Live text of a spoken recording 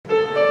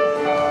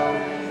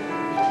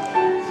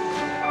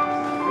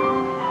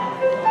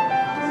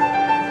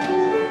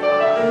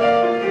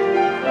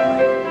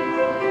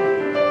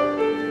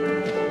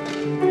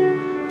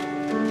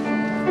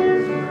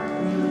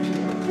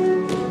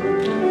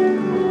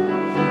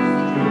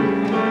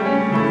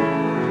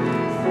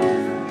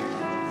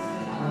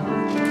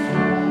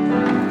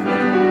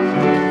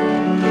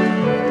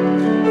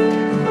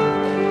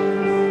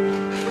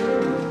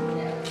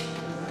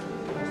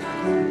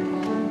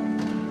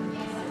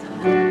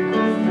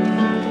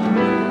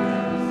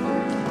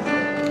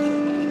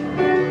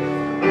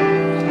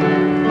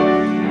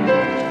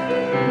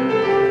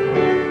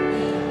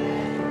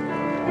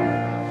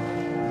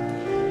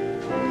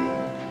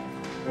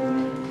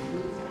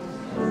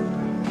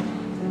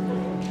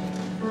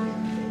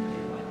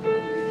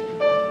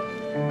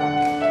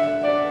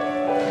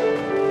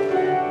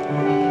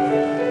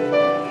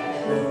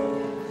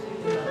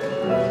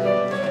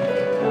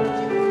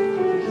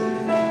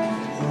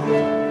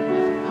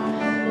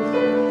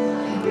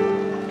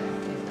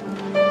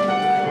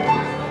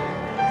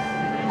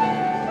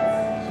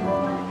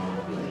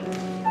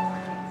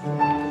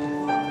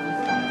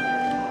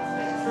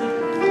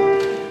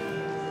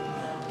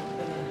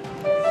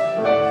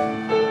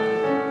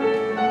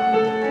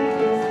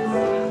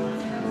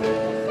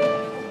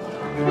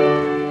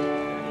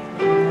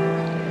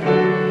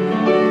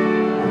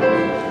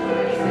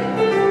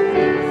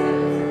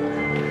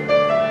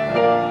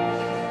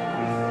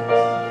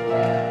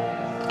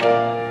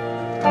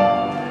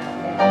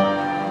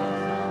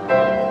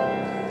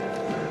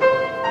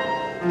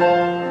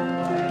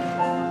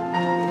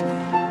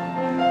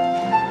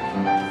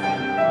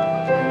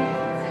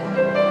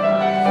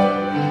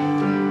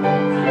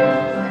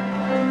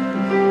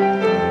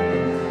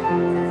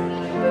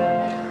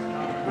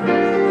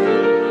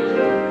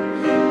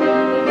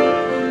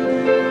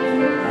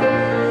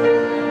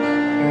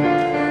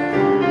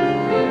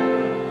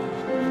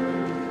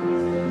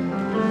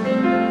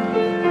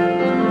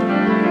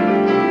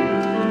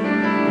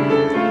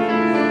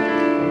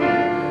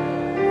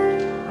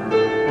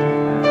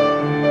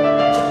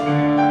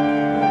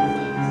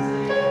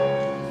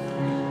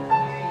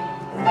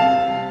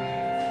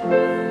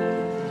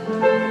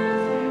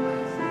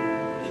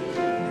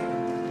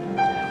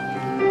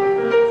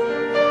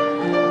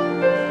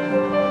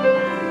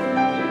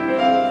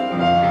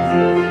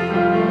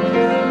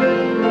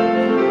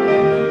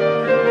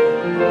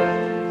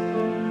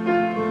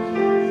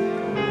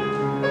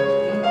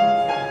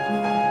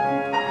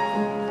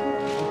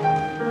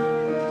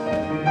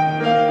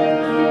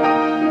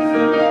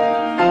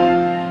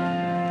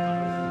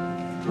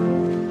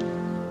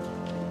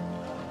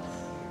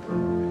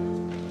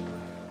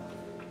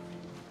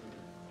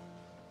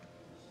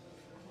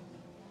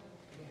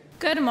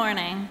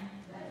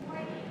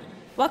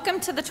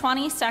Welcome to the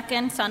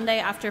 22nd Sunday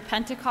after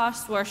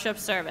Pentecost worship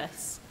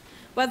service.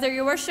 Whether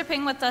you're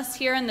worshiping with us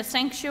here in the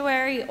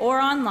sanctuary or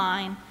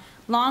online,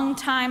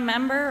 long-time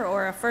member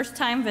or a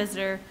first-time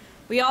visitor,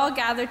 we all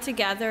gather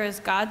together as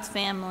God's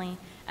family,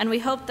 and we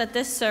hope that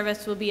this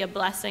service will be a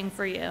blessing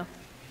for you.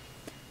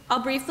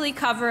 I'll briefly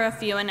cover a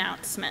few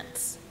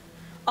announcements.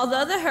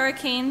 Although the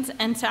hurricanes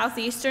in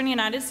southeastern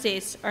United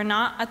States are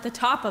not at the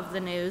top of the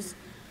news,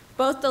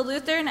 both the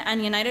Lutheran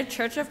and United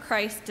Church of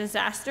Christ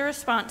disaster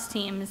response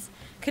teams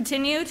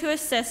continue to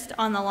assist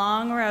on the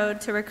long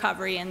road to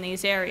recovery in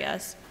these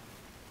areas.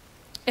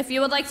 If you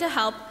would like to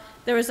help,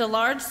 there is a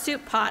large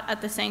soup pot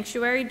at the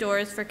sanctuary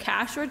doors for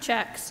cash or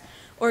checks,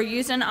 or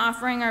use an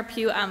offering or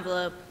pew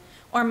envelope,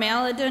 or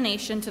mail a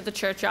donation to the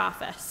church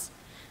office.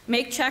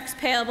 Make checks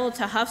payable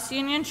to Huff's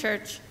Union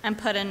Church and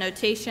put a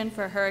notation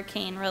for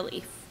hurricane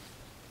relief.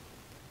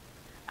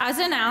 As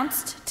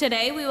announced,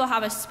 today we will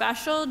have a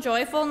special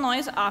Joyful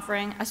Noise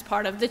offering as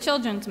part of the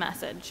children's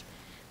message.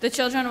 The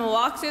children will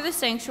walk through the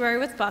sanctuary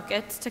with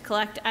buckets to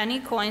collect any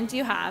coins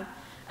you have,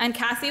 and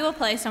Kathy will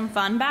play some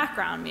fun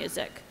background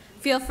music.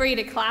 Feel free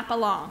to clap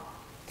along.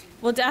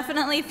 We'll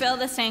definitely fill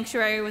the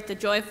sanctuary with the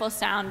joyful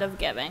sound of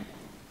giving.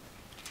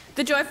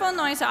 The Joyful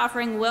Noise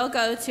offering will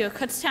go to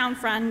Kutztown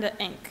Friend,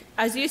 Inc.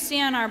 As you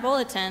see on our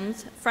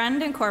bulletins,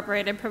 Friend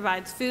Incorporated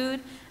provides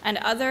food and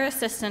other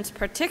assistance,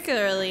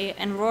 particularly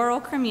in rural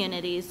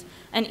communities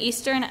in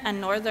eastern and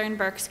northern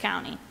Berks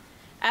County.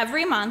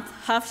 Every month,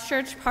 Huff's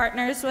Church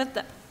partners with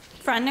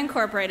Friend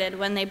Incorporated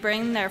when they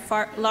bring their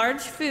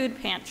large food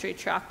pantry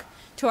truck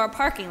to our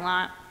parking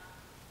lot,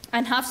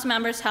 and Huff's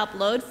members help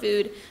load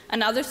food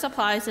and other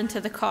supplies into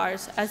the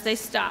cars as they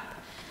stop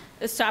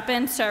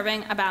in,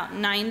 serving about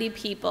 90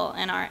 people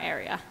in our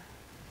area.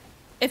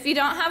 If you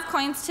don't have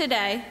coins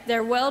today,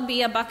 there will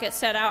be a bucket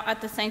set out at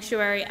the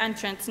sanctuary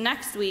entrance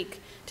next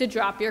week to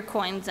drop your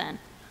coins in.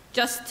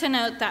 Just to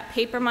note that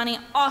paper money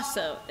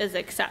also is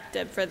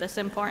accepted for this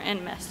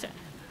important mission.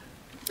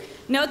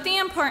 Note the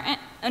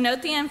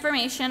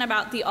information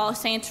about the All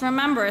Saints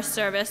Remember Us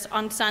service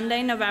on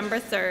Sunday, November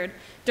 3rd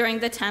during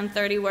the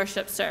 10:30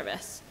 worship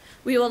service.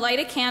 We will light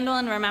a candle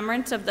in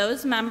remembrance of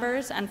those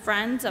members and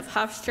friends of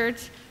Huff's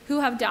Church who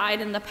have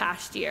died in the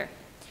past year.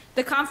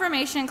 The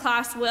confirmation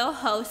class will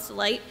host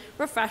light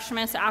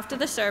refreshments after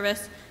the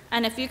service,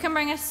 and if you can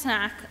bring a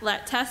snack,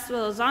 let Tess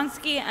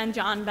Wilozonsky and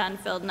John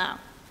Benfield know.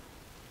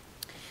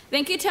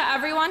 Thank you to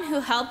everyone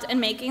who helped in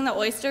making the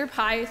oyster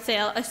pie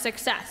sale a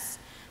success.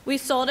 We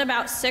sold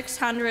about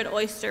 600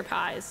 oyster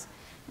pies.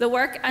 The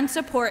work and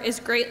support is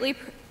greatly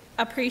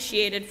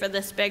appreciated for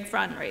this big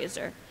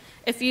fundraiser.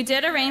 If you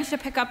did arrange to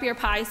pick up your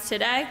pies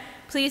today,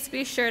 please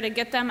be sure to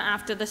get them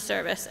after the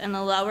service in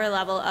the lower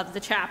level of the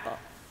chapel.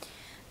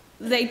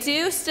 They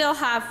do still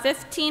have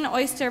 15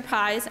 oyster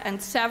pies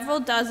and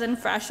several dozen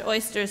fresh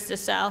oysters to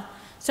sell,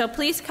 so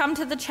please come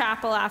to the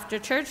chapel after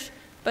church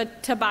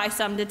but to buy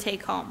some to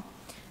take home.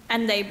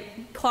 And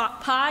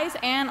pies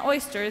and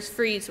oysters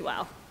freeze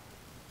well.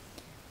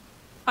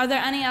 Are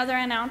there any other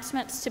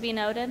announcements to be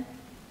noted?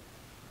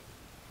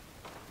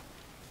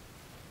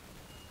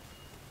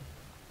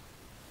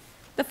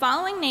 The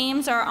following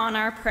names are on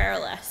our prayer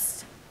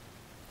list: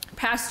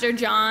 Pastor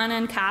John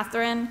and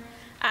Catherine,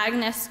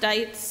 Agnes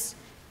Deitz,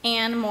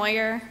 Ann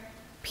Moyer,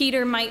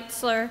 Peter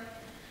Meitzler,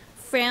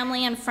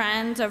 family and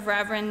friends of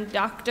Reverend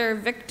Dr.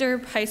 Victor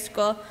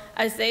Peiskell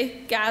as they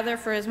gather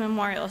for his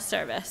memorial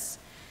service.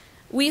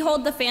 We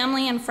hold the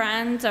family and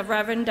friends of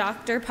Reverend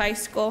Dr.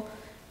 Peiskell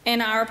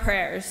in our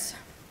prayers.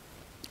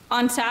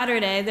 On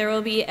Saturday, there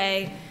will be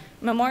a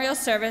memorial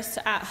service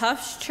at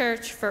Huff's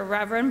Church for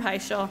Reverend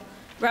Peiskell.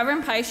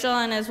 Reverend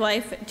Peiskell and his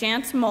wife,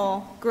 Jance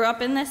Mole, grew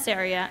up in this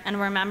area and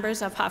were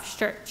members of Huff's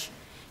Church.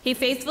 He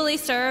faithfully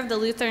served the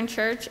Lutheran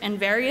Church in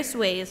various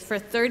ways for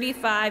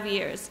 35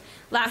 years,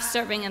 last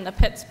serving in the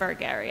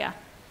Pittsburgh area.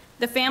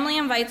 The family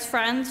invites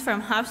friends from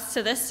Huff's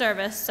to this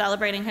service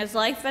celebrating his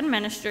life and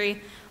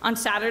ministry on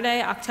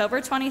Saturday,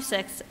 October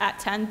 26th at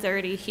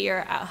 10:30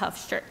 here at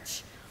Huff's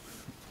Church.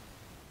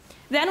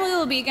 Then we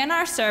will begin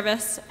our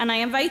service, and I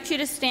invite you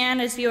to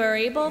stand as you are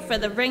able for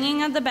the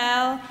ringing of the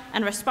bell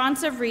and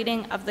responsive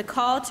reading of the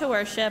call to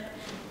worship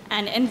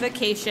and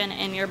invocation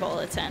in your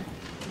bulletin.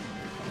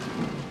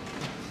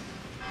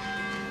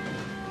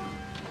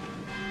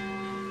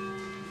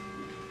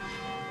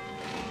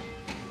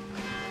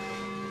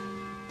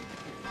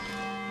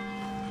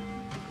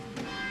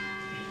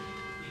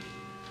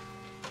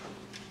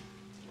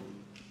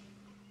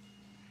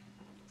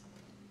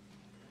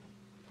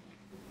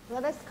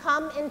 Let us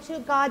come into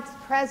God's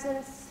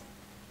presence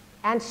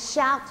and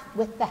shout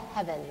with the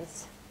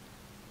heavens.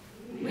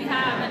 We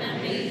have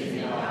an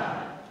amazing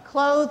God.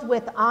 Clothed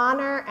with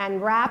honor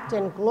and wrapped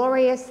in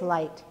glorious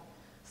light,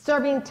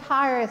 serving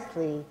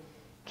tirelessly,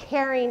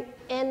 caring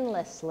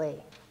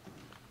endlessly.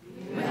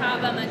 We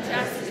have a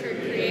majestic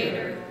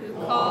Creator who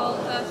calls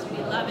us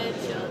beloved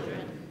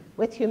children.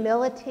 With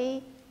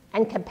humility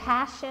and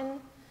compassion,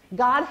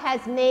 God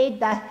has made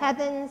the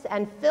heavens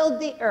and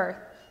filled the earth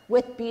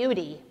with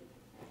beauty.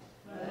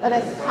 Let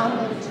us come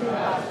into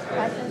God's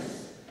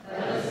presence.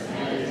 Let us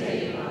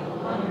meditate on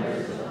the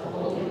wonders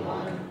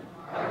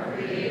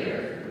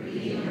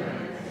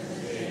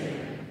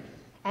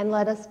and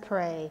let us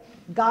pray.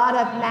 God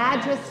of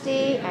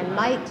majesty and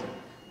might,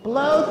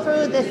 blow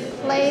through this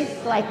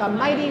place like a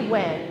mighty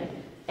wind.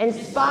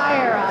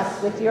 Inspire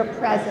us with your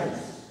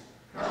presence.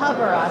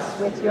 Cover us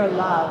with your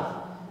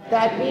love,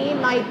 that we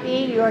might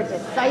be your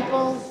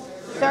disciples,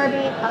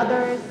 serving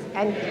others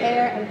and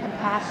care and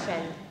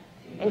compassion.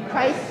 In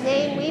Christ's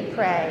name we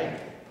pray.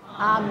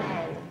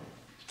 Amen.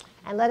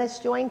 And let us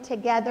join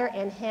together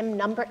in hymn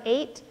number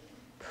 8,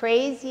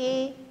 Praise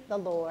Ye the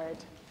Lord.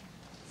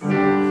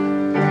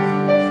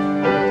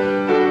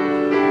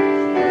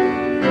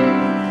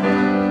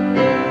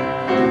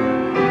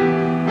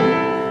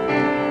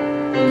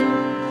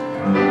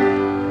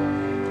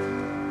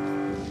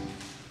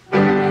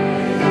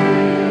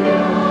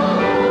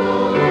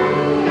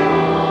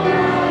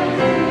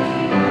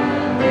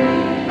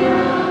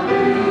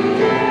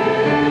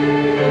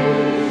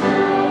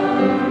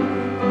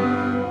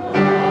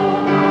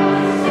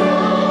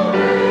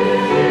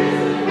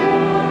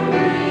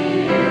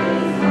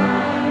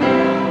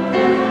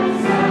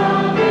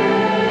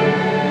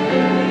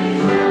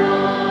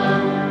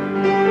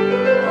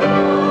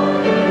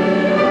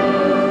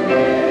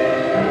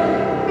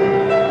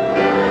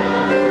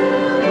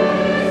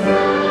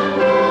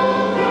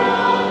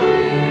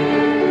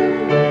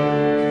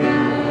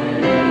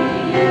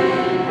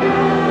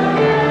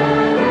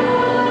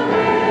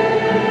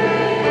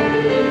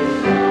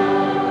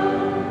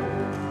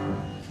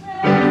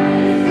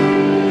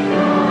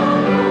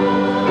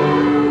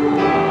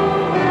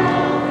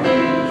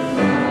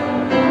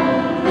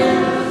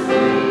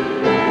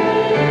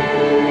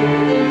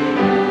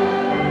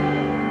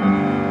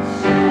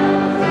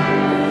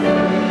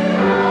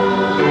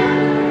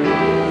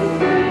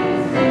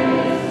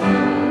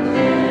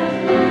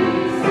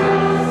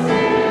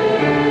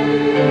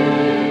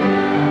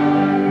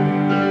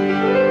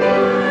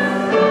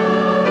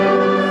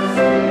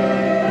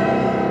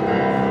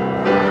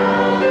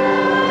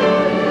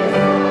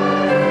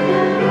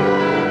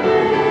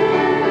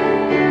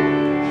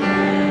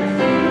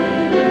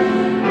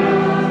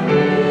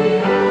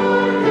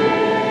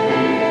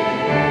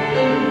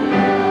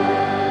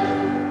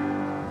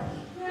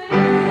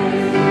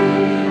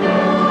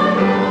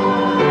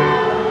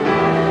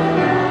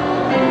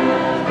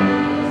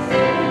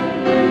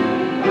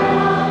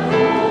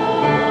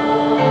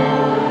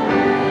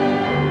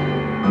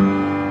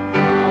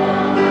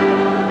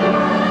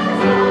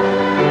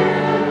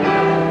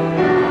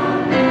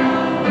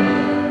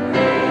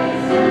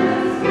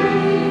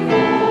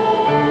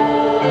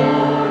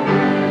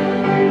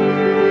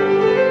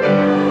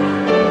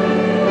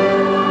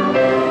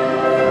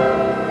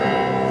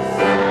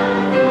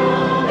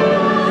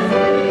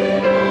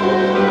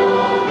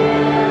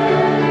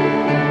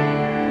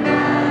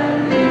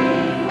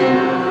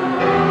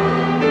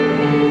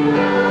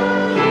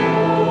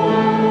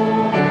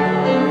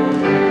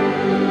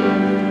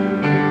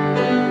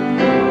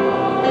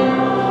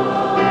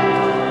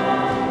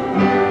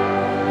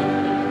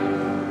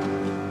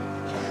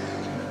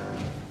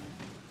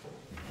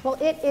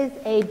 It is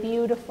a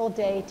beautiful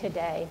day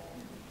today.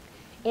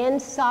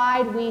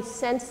 Inside, we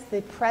sense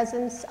the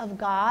presence of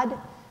God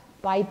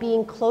by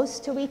being close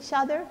to each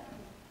other,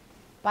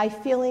 by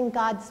feeling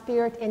God's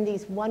Spirit in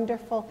these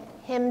wonderful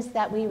hymns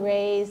that we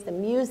raise, the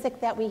music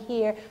that we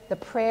hear, the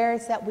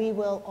prayers that we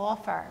will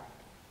offer.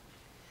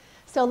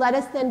 So let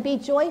us then be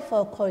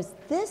joyful, because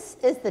this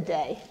is the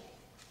day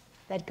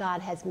that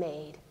God has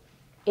made.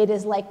 It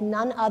is like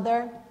none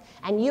other,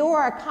 and you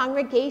are a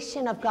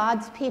congregation of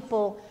God's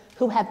people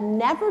who have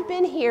never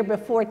been here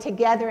before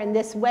together in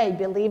this way,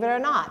 believe it or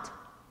not.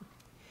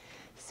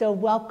 So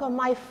welcome,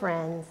 my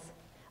friends.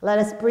 Let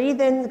us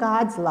breathe in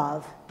God's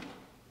love.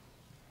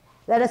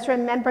 Let us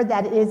remember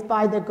that it is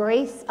by the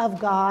grace of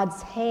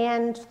God's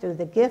hand through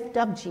the gift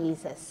of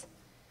Jesus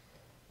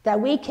that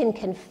we can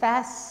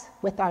confess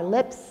with our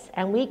lips,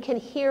 and we can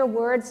hear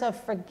words of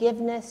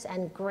forgiveness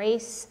and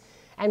grace,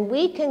 and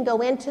we can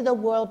go into the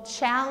world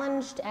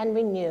challenged and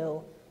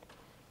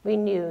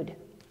renewed.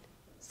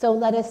 So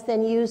let us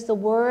then use the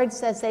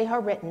words as they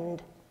are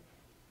written,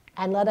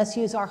 and let us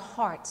use our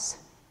hearts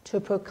to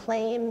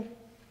proclaim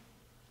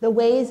the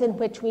ways in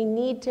which we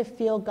need to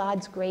feel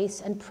God's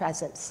grace and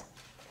presence.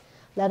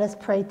 Let us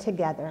pray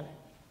together.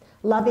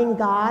 Loving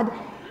God,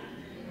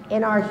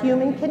 in our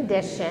human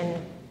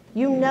condition,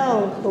 you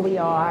know who we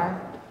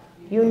are.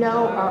 You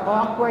know our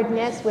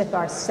awkwardness with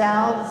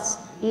ourselves,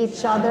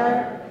 each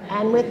other,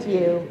 and with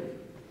you.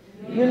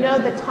 You know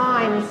the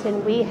times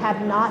when we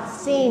have not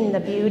seen the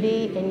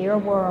beauty in your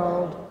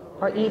world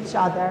or each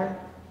other.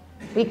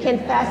 We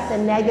confess the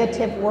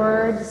negative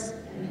words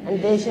and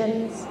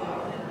visions,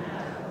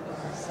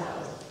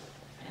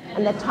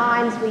 and the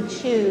times we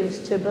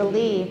choose to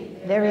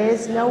believe there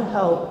is no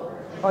hope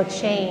or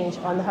change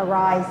on the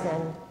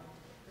horizon.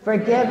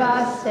 Forgive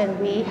us, and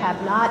we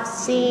have not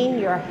seen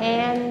your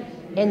hand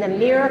in the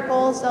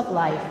miracles of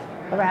life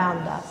around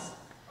us.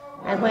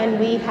 And when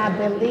we have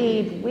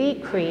believed, we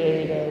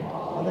created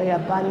the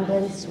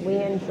abundance we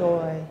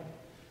enjoy.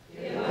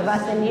 Give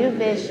us a new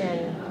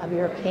vision of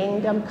your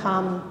kingdom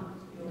come,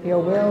 your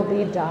will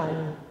be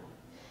done.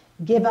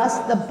 Give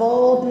us the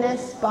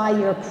boldness by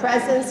your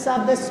presence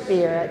of the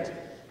Spirit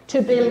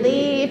to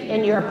believe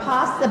in your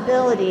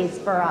possibilities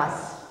for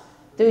us.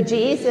 Through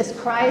Jesus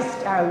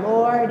Christ our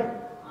Lord.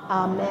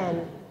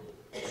 Amen.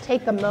 Let's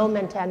take a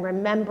moment and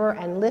remember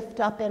and lift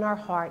up in our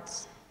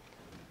hearts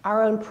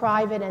our own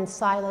private and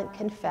silent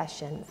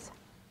confessions.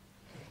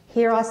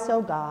 Hear us,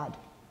 O God.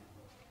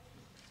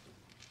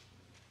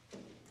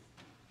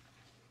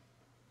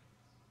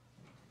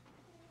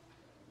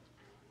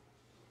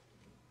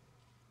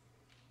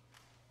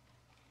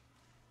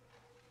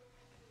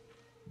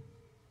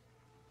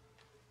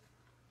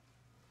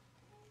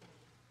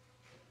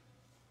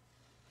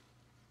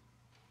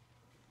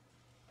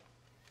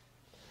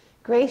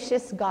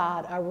 Gracious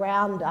God,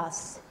 around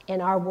us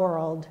in our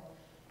world,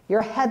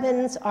 your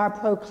heavens are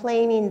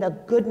proclaiming the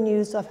good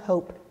news of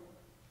hope,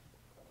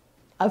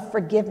 of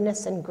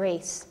forgiveness and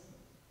grace.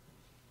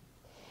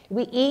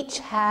 We each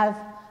have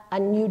a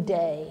new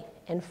day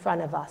in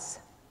front of us.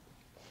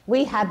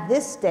 We have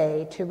this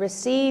day to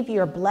receive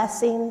your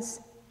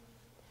blessings,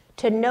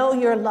 to know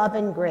your love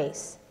and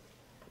grace,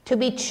 to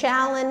be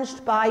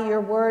challenged by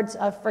your words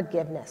of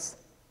forgiveness.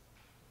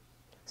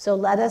 So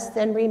let us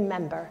then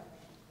remember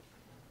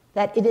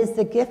that it is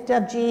the gift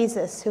of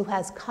Jesus who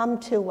has come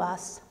to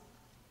us,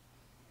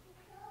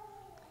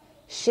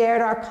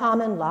 shared our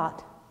common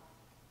lot,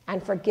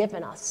 and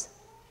forgiven us.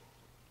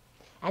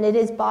 And it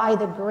is by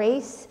the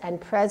grace and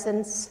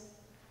presence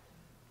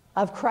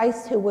of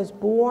Christ who was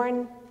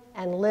born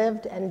and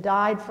lived and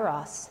died for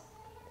us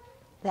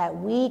that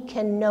we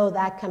can know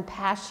that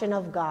compassion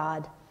of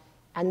God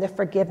and the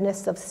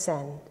forgiveness of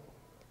sin.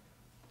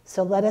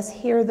 So let us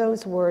hear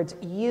those words,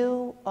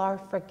 you are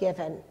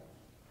forgiven.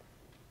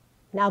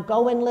 Now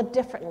go and live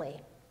differently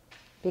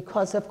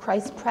because of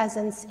Christ's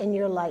presence in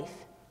your life.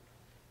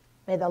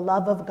 May the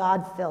love of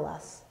God fill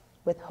us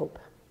with hope.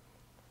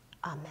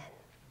 Amen.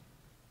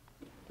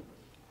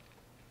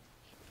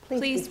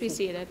 Please be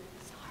seated.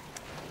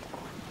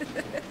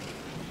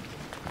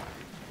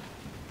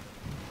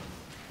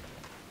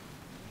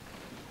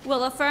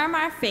 We'll affirm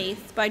our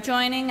faith by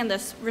joining in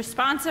the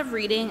responsive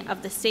reading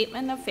of the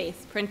Statement of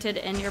Faith printed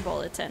in your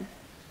bulletin.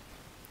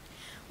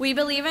 We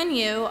believe in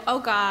you, O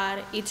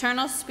God,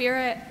 eternal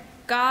Spirit,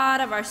 God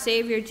of our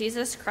Savior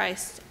Jesus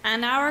Christ,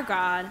 and our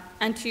God,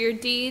 and to your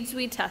deeds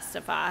we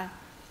testify.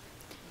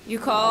 You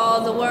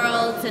call the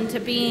worlds into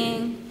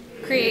being,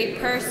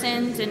 create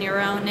persons in your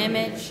own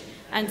image,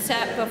 and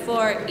set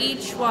before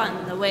each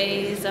one the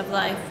ways of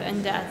life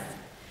and death.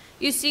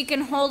 You seek in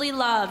holy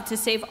love to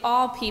save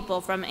all people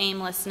from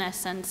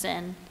aimlessness and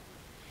sin.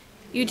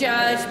 You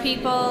judge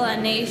people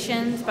and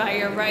nations by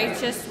your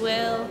righteous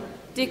will,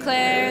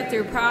 declared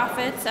through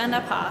prophets and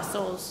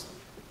apostles.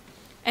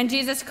 And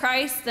Jesus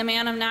Christ, the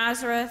man of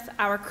Nazareth,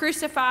 our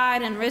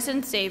crucified and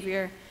risen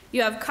Savior,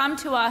 you have come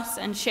to us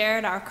and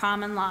shared our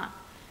common lot,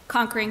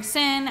 conquering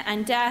sin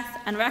and death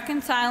and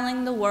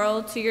reconciling the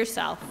world to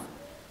yourself.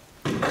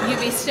 You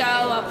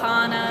bestow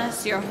upon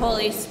us your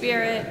Holy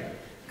Spirit,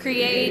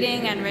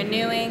 creating and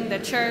renewing the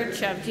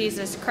Church of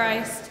Jesus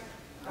Christ,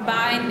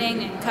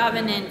 binding in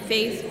covenant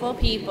faithful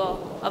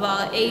people of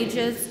all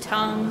ages,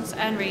 tongues,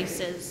 and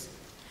races.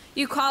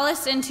 You call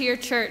us into your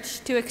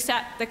church to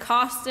accept the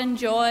cost and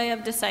joy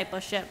of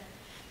discipleship,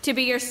 to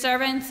be your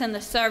servants in the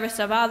service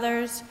of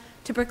others,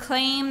 to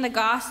proclaim the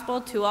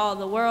gospel to all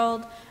the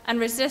world and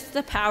resist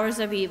the powers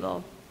of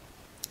evil,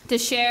 to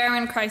share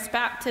in Christ's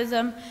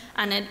baptism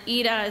and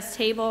eat at his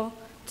table,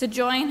 to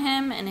join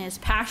him in his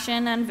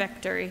passion and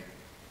victory.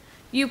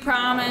 You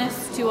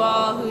promise to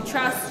all who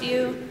trust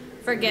you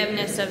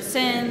forgiveness of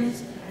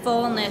sins,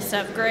 fullness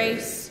of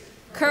grace,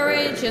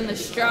 courage in the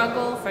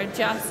struggle for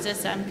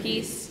justice and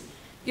peace,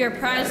 your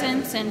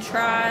presence in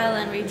trial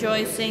and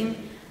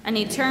rejoicing, and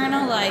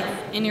eternal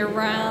life in your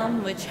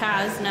realm which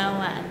has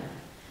no end.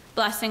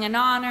 Blessing and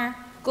honor,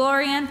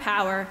 glory and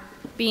power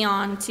be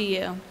unto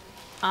you.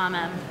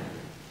 Amen.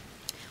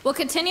 We'll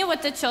continue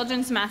with the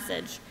children's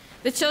message.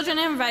 The children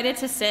are invited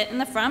to sit in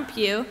the front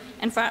pew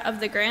in front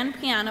of the grand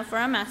piano for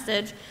a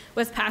message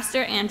with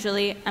Pastor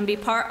Angeli and be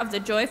part of the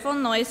joyful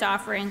noise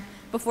offering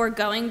before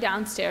going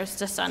downstairs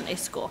to Sunday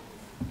school.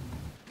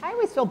 I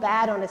always feel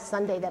bad on a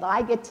Sunday that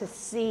I get to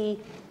see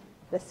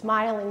the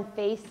smiling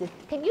faces.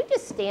 Can you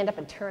just stand up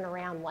and turn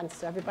around once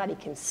so everybody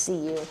can see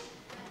you?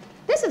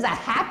 This is a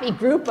happy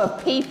group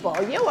of people.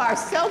 You are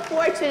so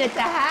fortunate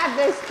to have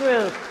this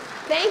group.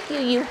 Thank you,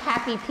 you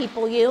happy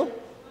people, you.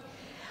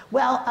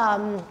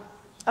 Well,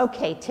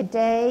 okay,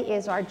 today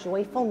is our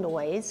joyful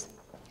noise.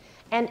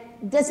 And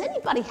does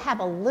anybody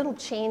have a little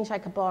change I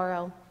could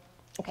borrow?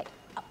 Okay,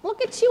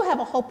 look at you, have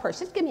a whole purse.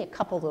 Just give me a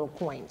couple little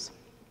coins.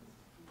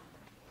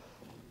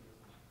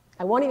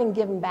 I won't even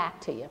give them back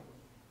to you.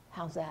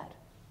 How's that?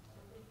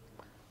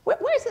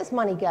 Where's this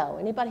money go?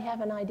 Anybody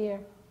have an idea?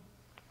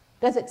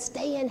 Does it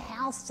stay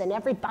in-house and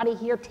everybody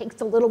here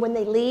takes a little when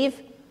they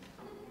leave?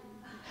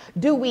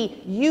 Do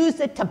we use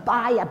it to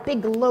buy a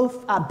big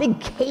loaf, a big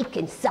cake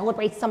and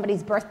celebrate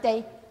somebody's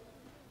birthday?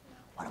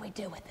 What do we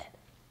do with it?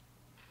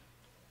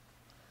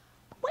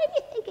 Where do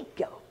you think it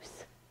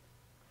goes?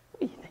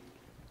 What do you think?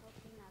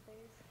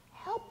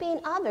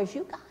 helping others.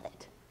 You got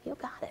it. You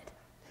got it.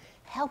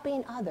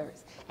 Helping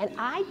others. And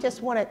I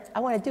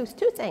want to do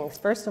two things.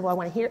 First of all, I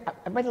want to hear,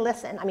 everybody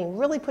listen. I mean,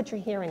 really put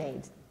your hearing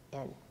aids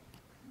in.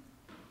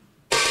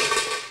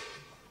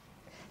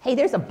 Hey,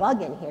 there's a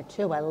bug in here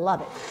too. I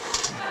love it.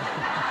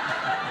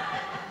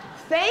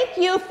 Thank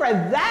you for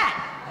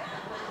that.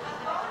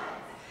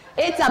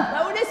 It's a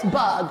bonus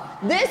bug.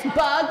 This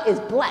bug is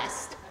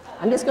blessed.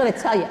 I'm just going to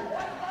tell you.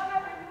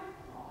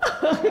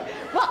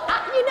 Well,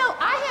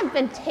 I have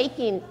been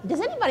taking,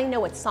 does anybody know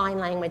what sign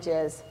language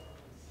is?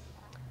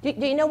 Do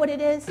you know what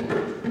it is?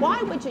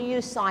 Why would you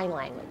use sign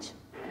language?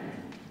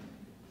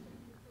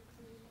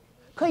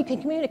 Because you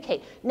can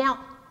communicate.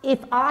 Now, if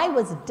I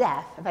was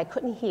deaf, if I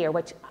couldn't hear,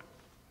 which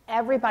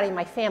everybody in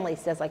my family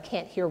says I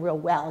can't hear real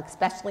well,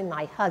 especially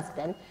my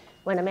husband,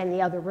 when I'm in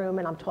the other room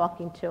and I'm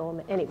talking to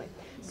him. Anyway,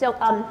 so,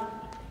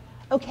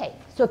 okay,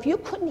 so if you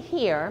couldn't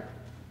hear,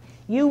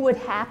 you would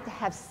have to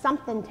have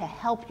something to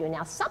help you.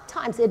 Now,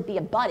 sometimes it'd be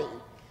a buddy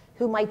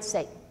who might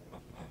say,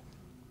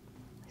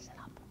 listen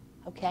up,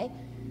 okay?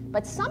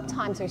 But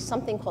sometimes there's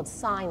something called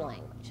sign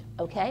language,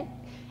 okay?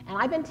 And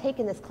I've been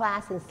taking this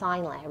class in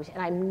sign language,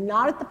 and I'm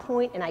not at the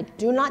point, and I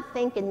do not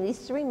think in these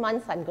 3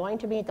 months I'm going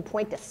to be at the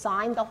point to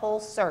sign the whole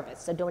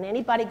service. So don't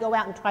anybody go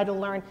out and try to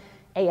learn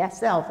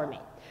ASL for me.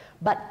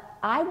 But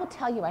I will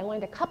tell you, I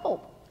learned a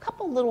couple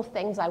little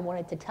things I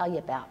wanted to tell you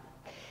about.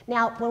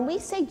 Now, when we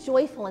say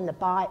joyful in the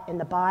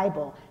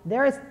Bible,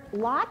 there's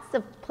lots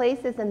of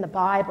places in the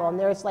Bible, and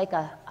there's like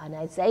an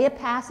Isaiah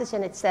passage,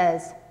 and it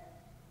says,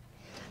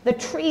 the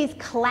trees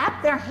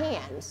clap their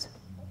hands,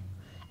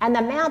 and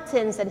the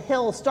mountains and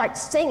hills start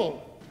singing.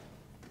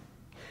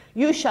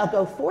 You shall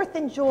go forth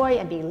in joy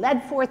and be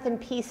led forth in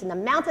peace, and the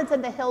mountains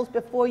and the hills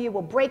before you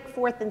will break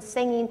forth in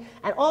singing,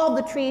 and all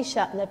the trees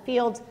in the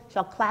fields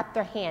shall clap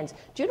their hands.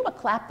 Do you know what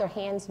clap their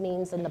hands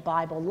means in the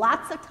Bible?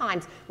 Lots of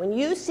times when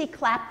you see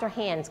clap their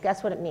hands,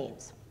 guess what it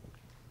means?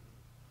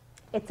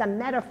 It's a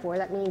metaphor.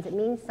 That means it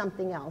means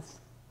something else.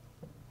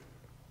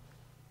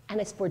 And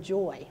it's for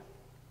joy.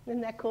 Isn't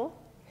that cool?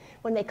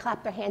 When they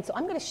clap their hands. So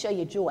I'm going to show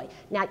you joy.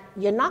 Now,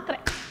 you're not going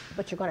to,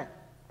 but you're going to,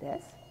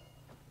 this.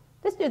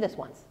 Let's do this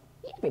once.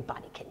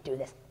 Everybody can do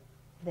this.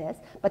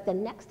 But the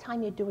next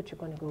time you do it, you're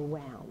going to go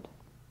around.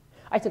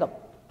 All right, so go.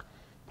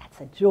 That's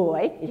a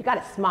joy. You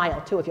got to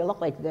smile, too. If you look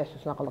like this,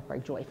 it's not going to look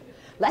very joyful.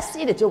 Let's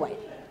see the joy.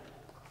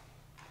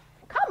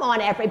 Come on,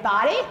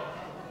 everybody.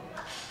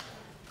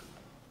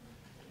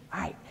 All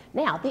right.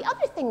 Now, the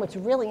other thing that's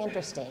really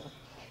interesting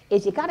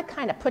is you got to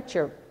kind of put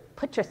your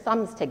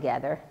thumbs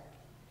together.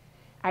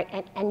 All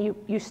right, and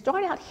you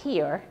start out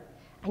here,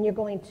 and you're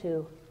going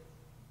to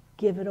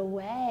give it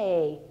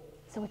away.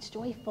 So it's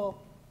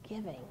joyful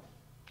giving.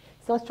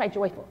 So let's try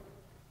joyful.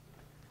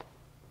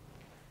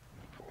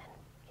 And then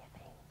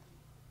giving.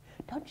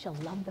 Don't you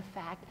love the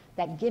fact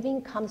that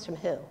giving comes from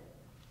who?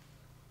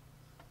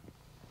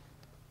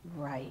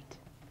 Right.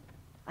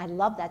 I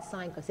love that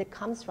sign because it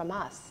comes from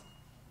us.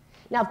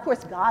 Now, of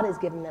course, God has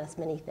given us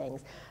many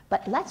things.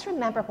 But let's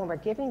remember when we're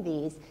giving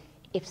these,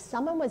 if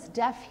someone was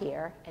deaf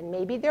here, and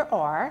maybe there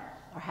are,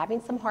 or having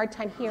some hard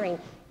time hearing,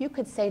 you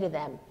could say to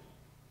them,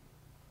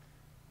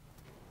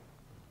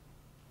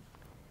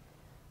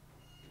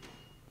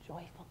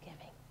 joyful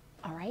giving.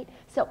 All right?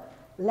 So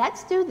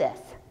let's do this.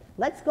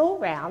 Let's go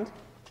around.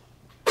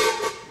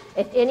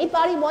 If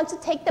anybody wants to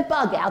take the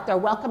bug out, they're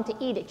welcome to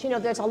eat it. You know,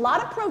 there's a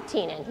lot of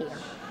protein in here.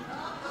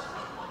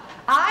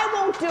 I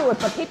won't do it,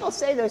 but people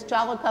say those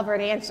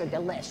chocolate-covered ants are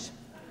delish.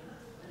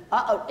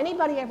 Uh-oh,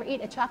 anybody ever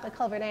eat a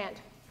chocolate-covered ant?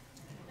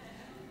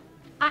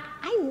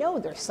 I know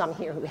there's some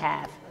here who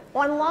have.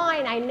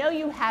 Online, I know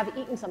you have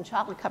eaten some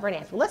chocolate-covered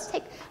ants. Well,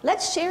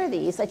 let's share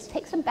these. Let's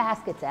take some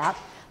baskets out.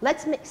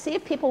 Let's see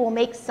if people will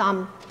make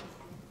some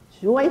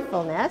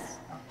joyfulness.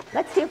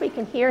 Let's see if we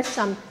can hear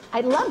some.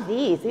 I love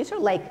these. These are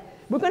like,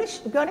 we're going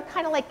to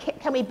kind of like,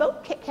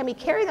 can we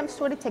carry them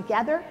sort of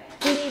together?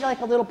 Do we need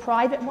like a little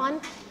private one?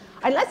 All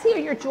right, let's hear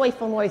your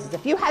joyful noises.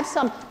 If you have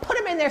some, put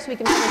them in there so we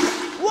can hear them.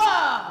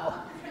 Whoa!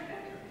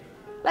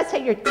 Let's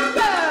hear your,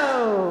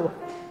 whoa!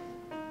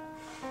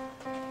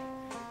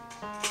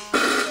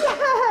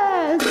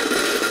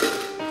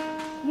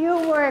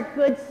 You were a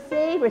good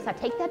saver. So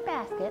take that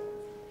basket.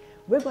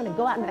 We're going to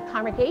go out into the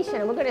congregation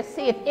and we're going to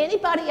see if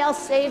anybody else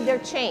saved their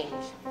change.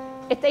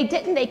 If they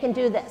didn't, they can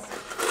do this.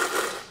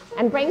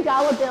 And bring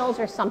dollar bills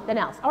or something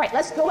else. All right,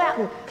 let's go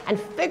out and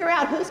figure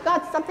out who's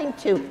got something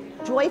to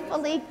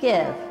joyfully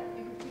give.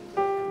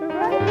 All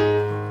right?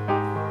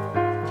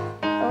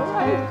 All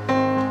right.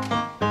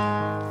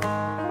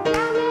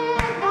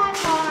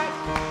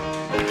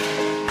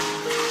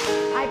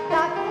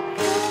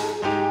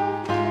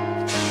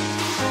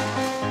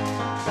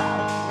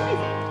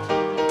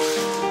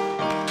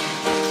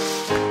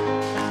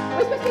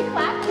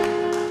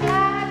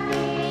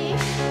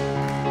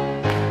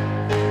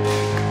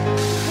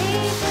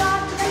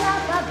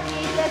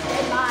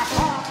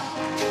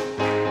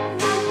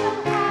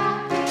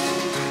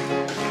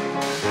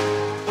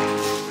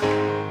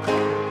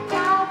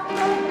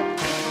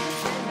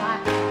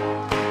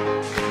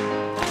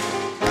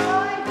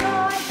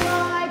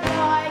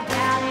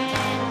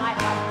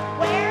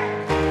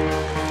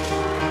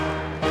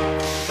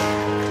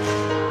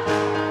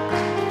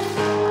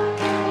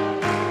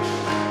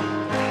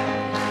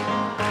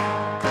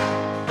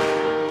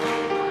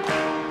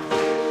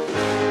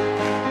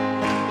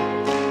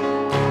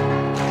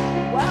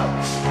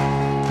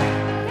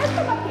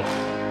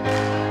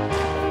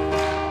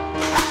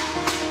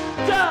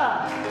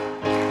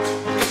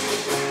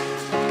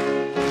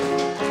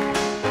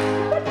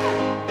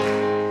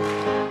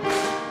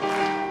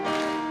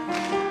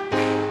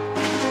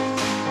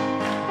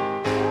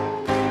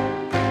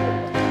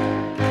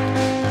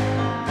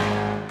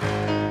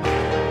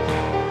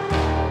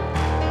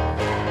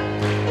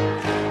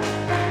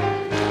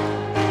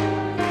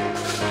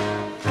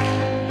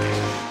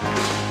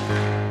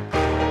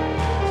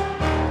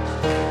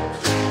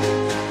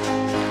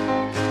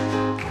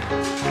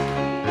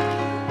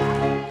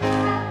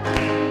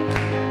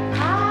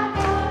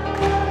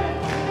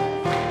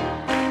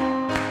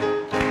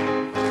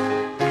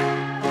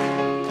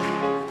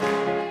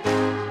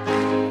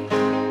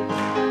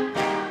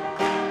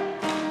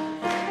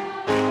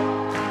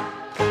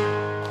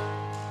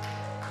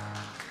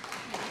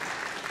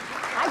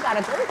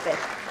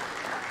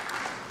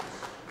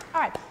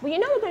 Well,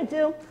 you know what we're going to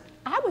do?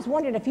 I was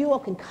wondering if you all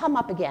can come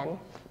up again.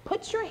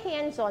 Put your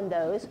hands on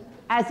those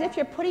as if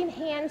you're putting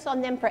hands on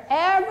them for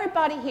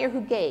everybody here who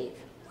gave,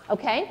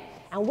 okay?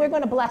 And we're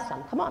going to bless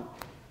them. Come on.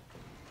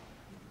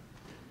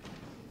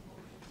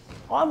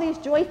 All these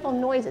joyful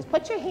noises.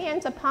 Put your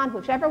hands upon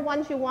whichever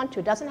ones you want to.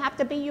 It doesn't have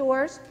to be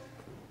yours.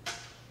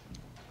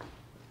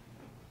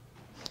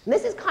 And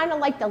this is kind of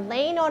like the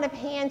laying on of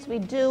hands we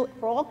do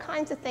for all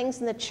kinds of things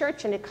in the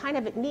church, and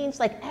it means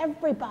like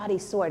everybody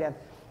sort of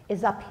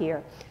is up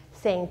here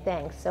saying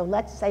thanks. So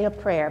let's say a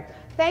prayer.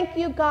 Thank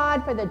you,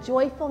 God, for the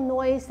joyful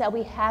noise that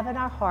we have in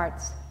our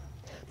hearts.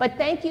 But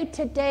thank you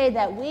today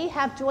that we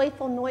have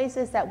joyful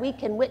noises that we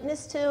can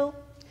witness to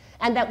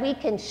and that we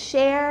can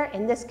share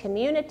in this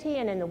community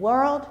and in the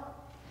world.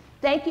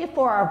 Thank you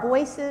for our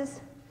voices.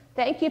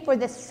 Thank you for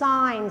the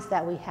signs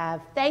that we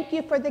have. Thank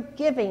you for the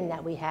giving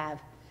that we have.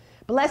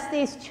 Bless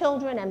these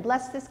children and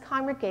bless this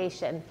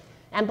congregation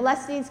and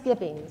bless these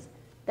givings,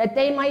 that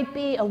they might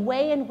be a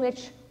way in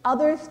which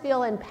others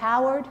feel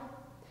empowered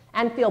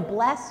and feel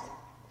blessed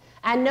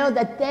and know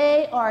that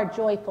they are a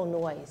joyful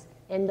noise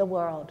in the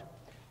world.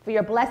 For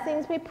your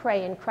blessings we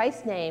pray in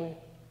Christ's name.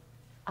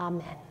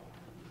 Amen.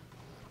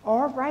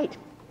 All right.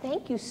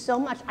 Thank you so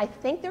much. I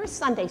think there is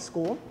Sunday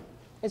school.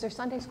 Is there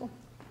Sunday school?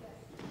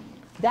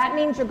 That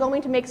means you're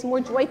going to make some more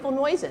joyful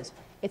noises.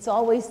 It's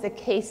always the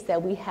case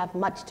that we have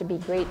much to be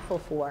grateful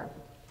for.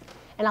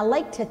 And I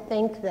like to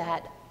think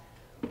that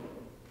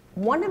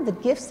one of the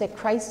gifts that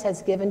Christ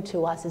has given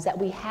to us is that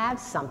we have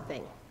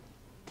something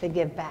to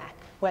give back,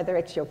 whether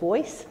it's your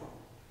voice,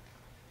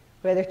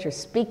 whether it's your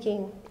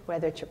speaking,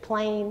 whether it's your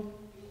playing,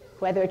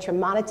 whether it's your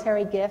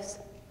monetary gifts.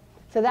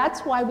 So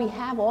that's why we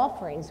have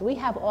offerings. We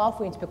have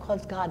offerings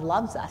because God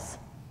loves us,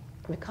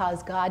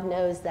 because God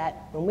knows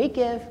that when we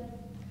give, it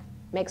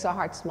makes our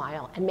hearts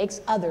smile and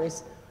makes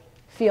others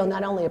feel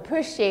not only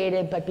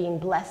appreciated, but being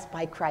blessed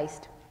by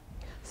Christ.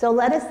 So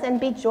let us then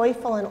be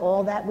joyful in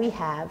all that we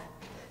have.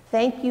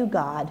 Thank you,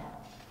 God,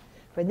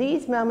 for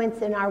these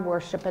moments in our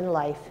worship and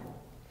life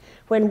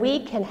when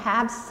we can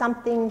have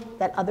something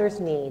that others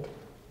need.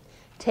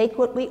 Take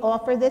what we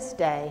offer this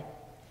day,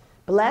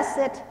 bless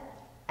it,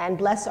 and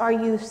bless our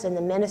use in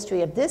the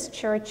ministry of this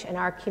church and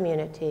our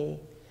community.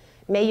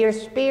 May your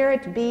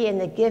spirit be in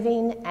the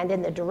giving and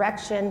in the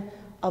direction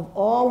of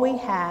all we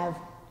have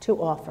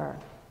to offer.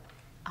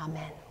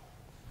 Amen.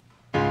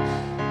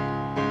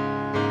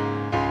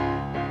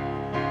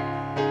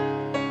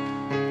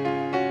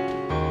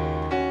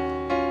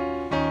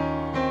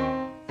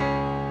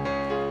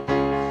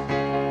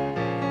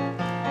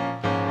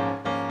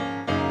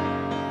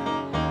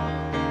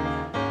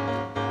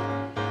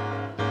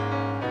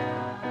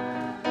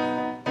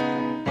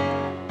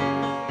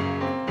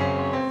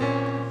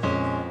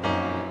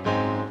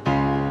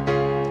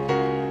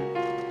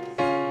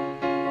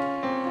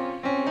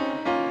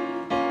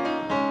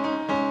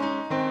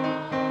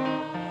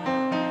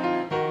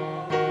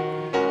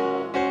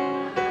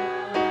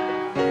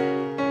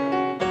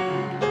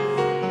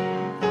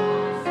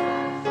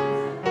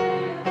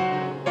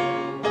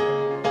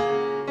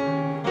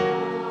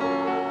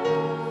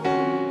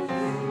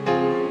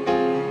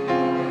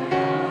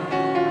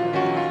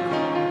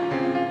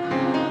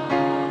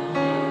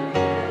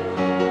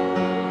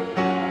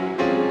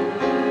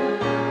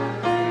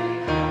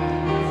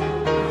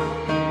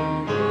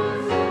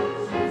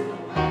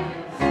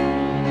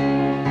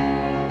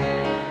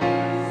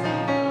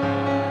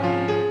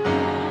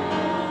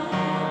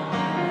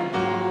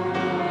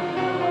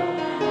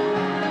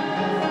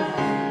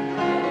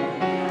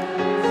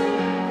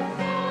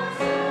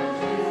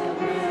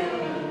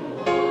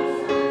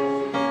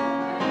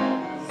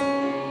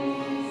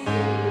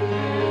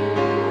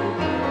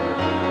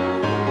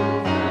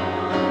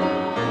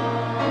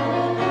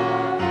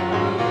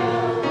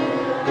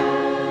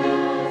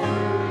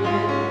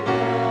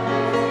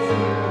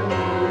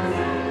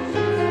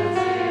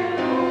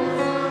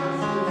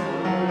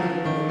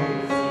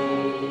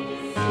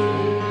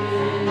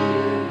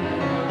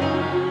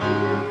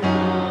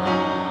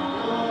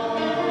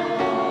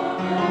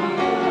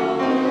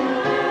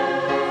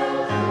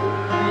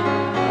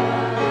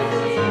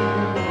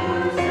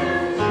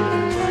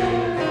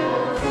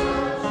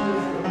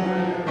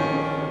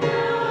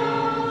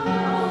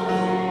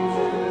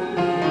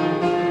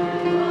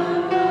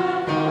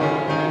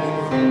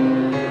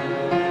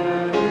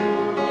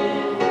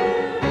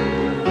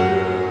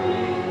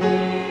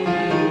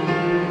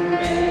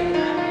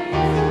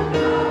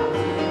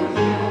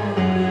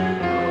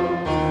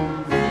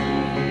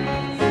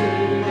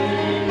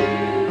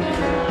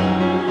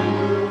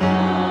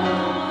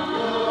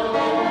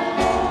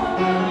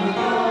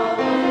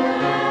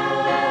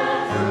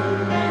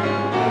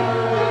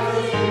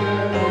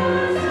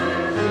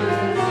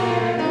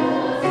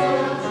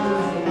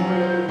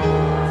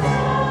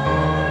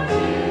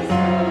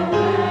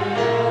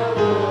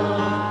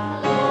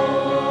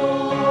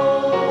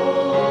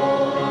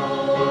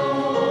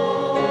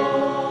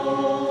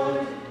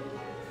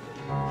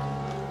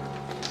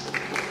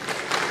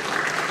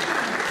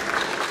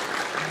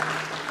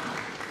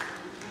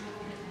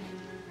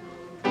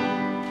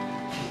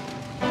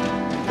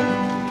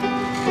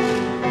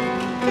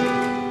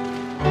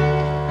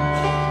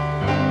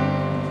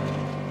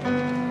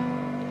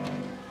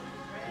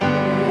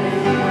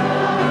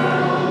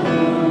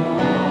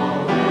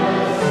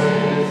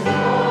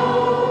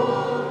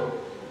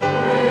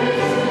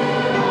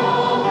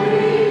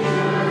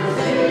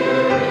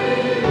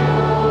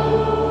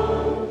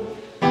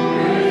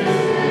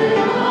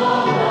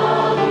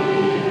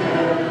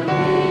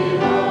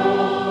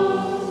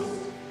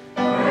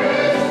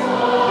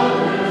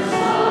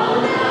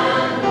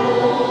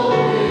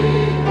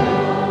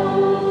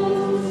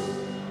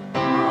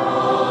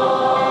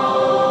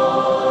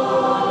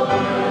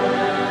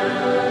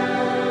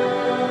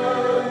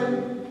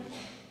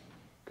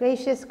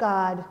 gracious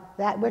God,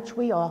 that which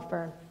we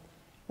offer,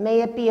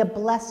 may it be a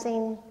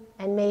blessing,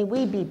 and may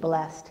we be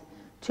blessed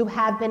to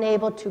have been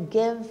able to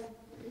give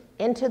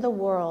into the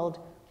world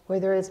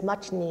where there is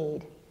much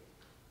need.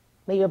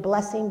 May your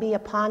blessing be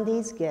upon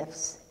these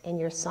gifts in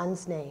your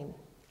Son's name.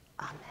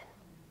 Amen.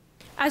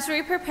 As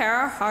we prepare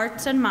our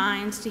hearts and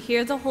minds to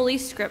hear the Holy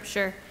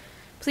Scripture,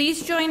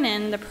 please join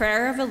in the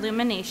prayer of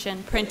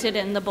illumination printed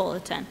in the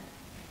bulletin.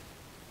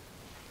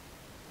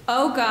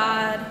 O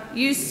God,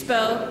 you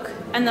spoke,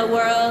 and the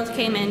world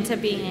came into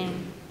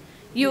being.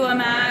 You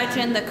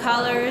imagined the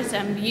colors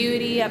and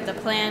beauty of the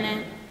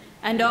planet,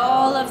 and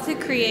all of the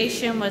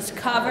creation was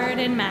covered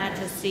in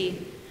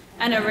majesty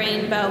and a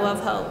rainbow of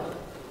hope.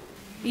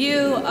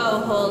 You, O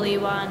Holy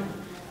One,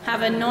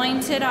 have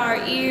anointed our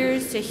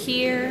ears to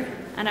hear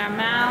and our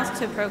mouths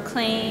to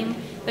proclaim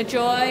the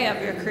joy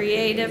of your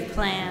creative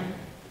plan.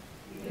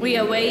 We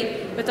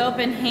await with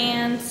open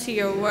hands to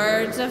your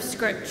words of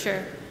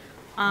Scripture.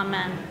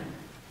 Amen.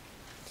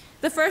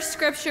 The first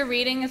scripture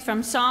reading is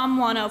from Psalm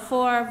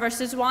 104,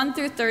 verses 1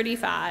 through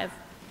 35.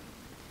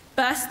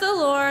 Bless the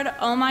Lord,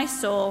 O my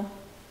soul.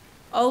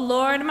 O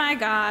Lord my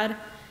God,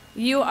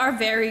 you are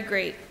very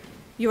great.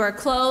 You are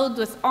clothed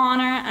with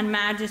honor and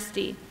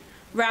majesty,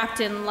 wrapped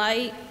in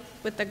light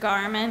with the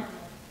garment.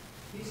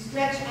 You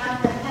stretch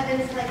out the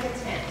heavens like a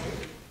tent.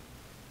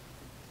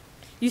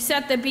 You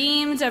set the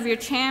beams of your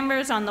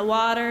chambers on the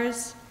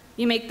waters.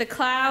 You make the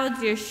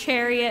clouds your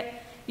chariot.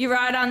 You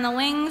ride on the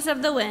wings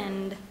of the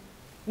wind.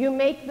 You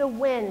make the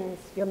winds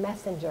your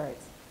messengers,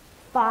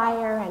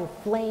 fire and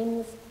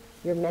flames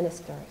your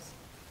ministers.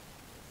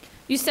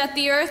 You set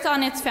the earth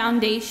on its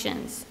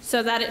foundations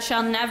so that it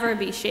shall never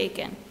be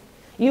shaken.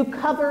 You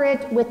cover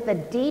it with the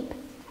deep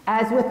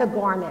as with a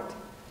garment.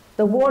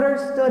 The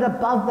waters stood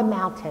above the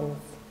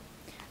mountains.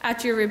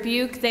 At your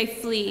rebuke they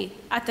flee.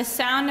 At the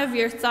sound of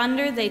your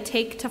thunder they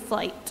take to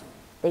flight.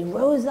 They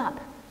rose up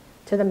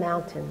to the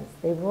mountains.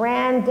 They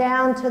ran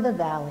down to the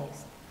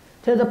valleys,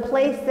 to the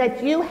place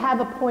that you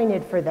have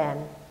appointed for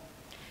them.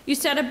 You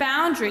set a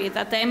boundary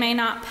that they may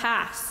not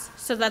pass,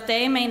 so that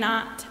they may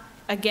not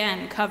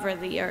again cover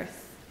the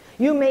earth.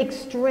 You make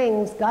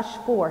streams gush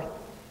forth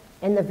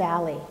in the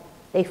valley.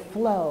 They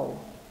flow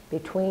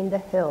between the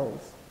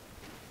hills.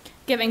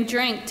 Giving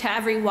drink to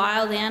every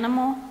wild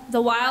animal,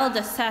 the wild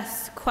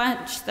assess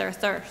quench their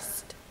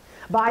thirst.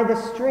 By the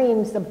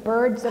streams, the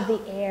birds of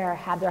the air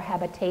have their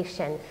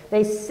habitation.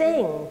 They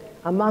sing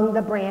among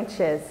the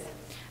branches.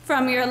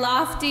 From your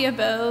lofty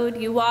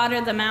abode, you water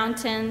the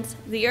mountains.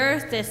 The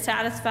earth is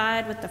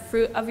satisfied with the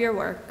fruit of your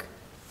work.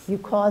 You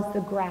cause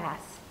the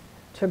grass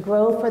to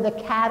grow for the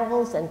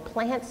cattle and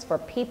plants for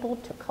people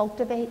to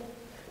cultivate,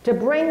 to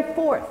bring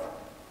forth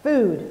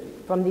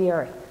food from the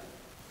earth.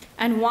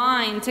 And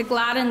wine to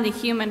gladden the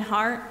human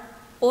heart,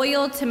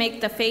 oil to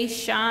make the face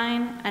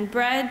shine, and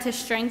bread to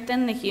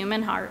strengthen the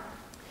human heart.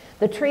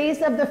 The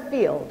trees of the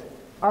field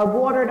are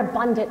watered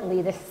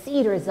abundantly, the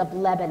cedars of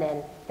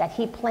Lebanon that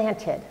he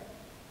planted.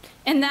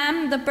 In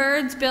them the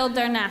birds build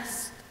their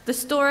nests. The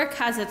stork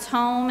has its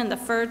home in the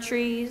fir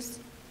trees.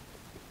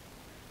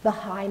 The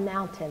high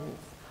mountains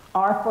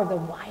are for the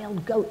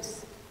wild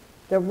goats.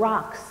 The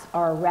rocks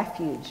are a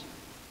refuge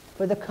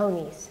for the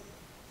conies.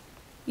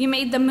 You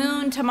made the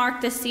moon to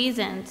mark the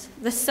seasons.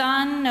 The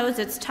sun knows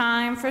its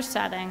time for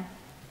setting.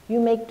 You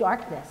make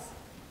darkness,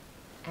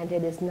 and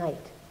it is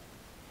night,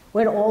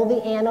 when all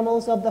the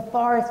animals of the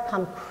forest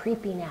come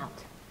creeping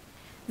out.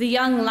 The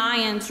young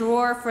lions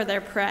roar for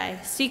their prey,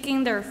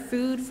 seeking their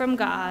food from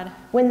God.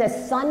 When the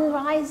sun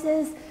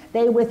rises,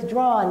 they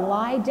withdraw and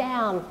lie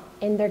down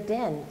in their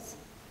dens.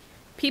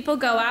 People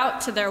go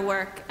out to their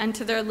work and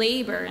to their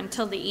labor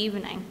until the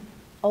evening.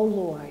 O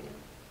Lord,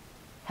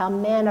 how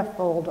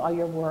manifold are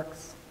your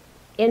works.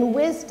 In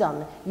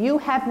wisdom you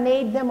have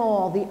made them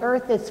all. The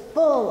earth is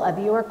full of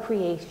your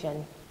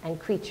creation and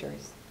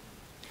creatures.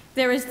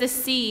 There is the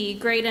sea,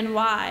 great and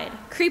wide.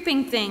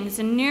 Creeping things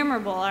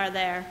innumerable are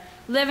there,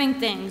 living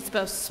things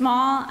both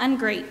small and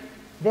great.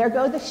 There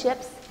go the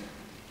ships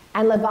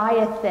and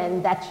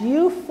Leviathan that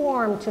you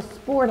formed to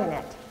sport in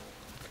it.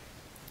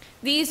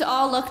 These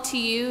all look to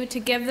you to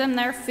give them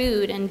their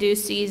food in due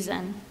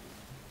season.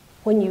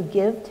 When you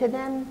give to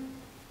them,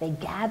 they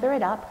gather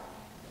it up.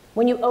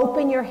 When you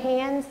open your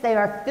hands, they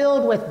are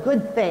filled with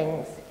good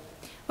things.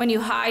 When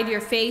you hide your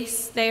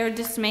face, they are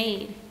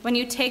dismayed. When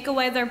you take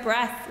away their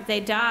breath, they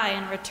die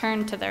and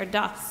return to their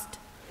dust.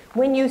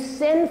 When you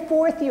send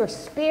forth your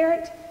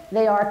spirit,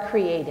 they are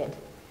created,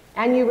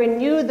 and you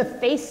renew the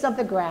face of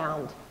the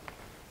ground.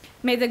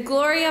 May the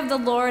glory of the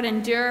Lord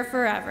endure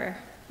forever.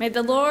 May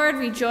the Lord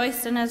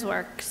rejoice in his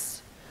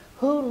works.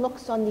 Who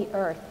looks on the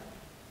earth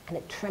and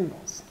it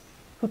trembles?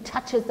 Who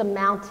touches the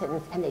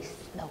mountains and they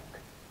smoke?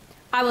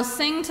 I will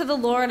sing to the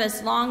Lord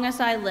as long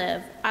as I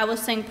live. I will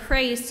sing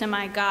praise to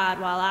my God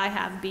while I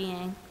have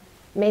being.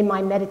 May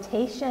my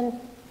meditation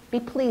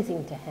be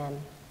pleasing to him,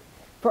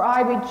 for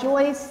I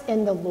rejoice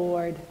in the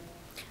Lord.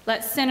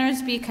 Let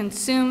sinners be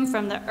consumed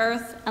from the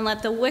earth, and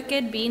let the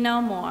wicked be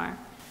no more.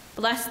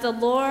 Bless the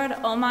Lord,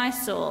 O my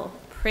soul.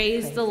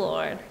 Praise the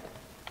Lord.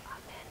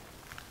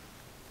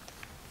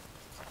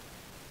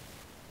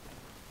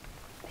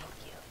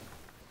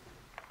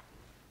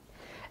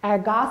 Our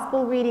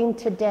gospel reading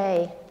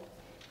today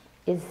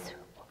is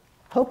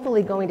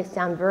hopefully going to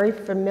sound very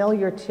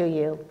familiar to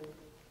you,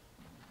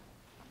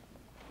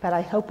 but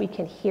I hope we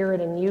can hear it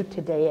anew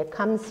today. It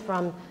comes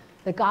from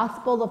the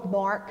Gospel of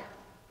Mark,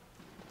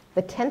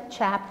 the 10th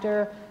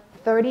chapter,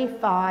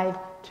 35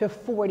 to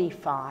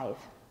 45,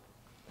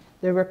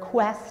 the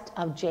request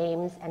of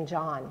James and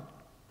John.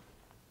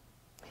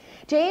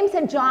 James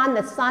and John,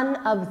 the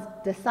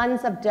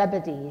sons of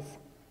Zebedee,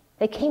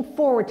 they came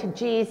forward to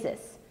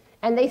Jesus,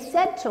 and they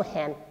said to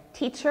him,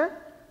 "Teacher,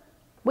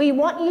 we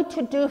want you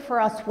to do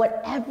for us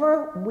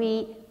whatever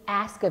we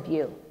ask of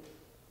you."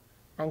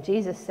 And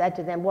Jesus said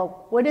to them,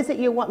 "Well, what is it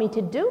you want me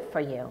to do for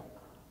you?"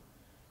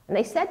 And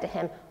they said to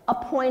him,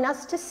 "Appoint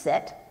us to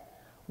sit,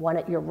 one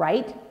at your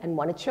right and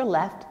one at your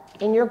left,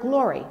 in your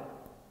glory."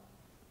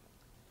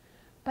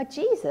 But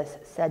Jesus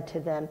said to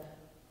them,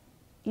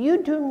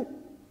 "You do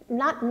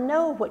not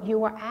know what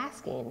you are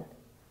asking.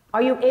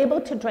 Are you able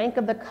to drink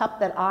of the cup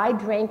that I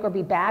drank, or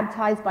be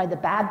baptized by the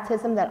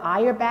baptism that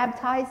I are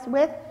baptized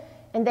with?"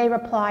 And they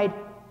replied,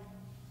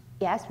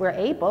 "Yes, we're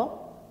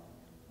able."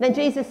 Then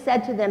Jesus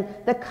said to them,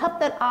 "The cup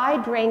that I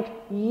drink,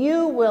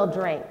 you will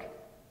drink.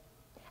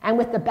 And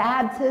with the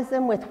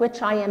baptism with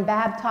which I am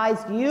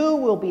baptized, you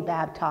will be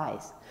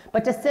baptized.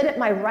 But to sit at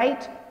my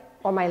right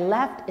or my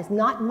left is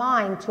not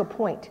mine to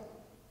appoint,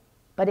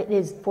 but it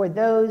is for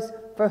those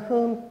for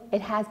whom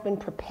it has been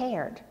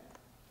prepared."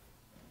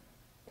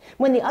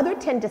 When the other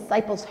 10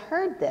 disciples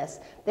heard this,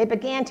 they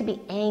began to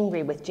be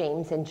angry with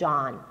James and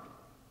John.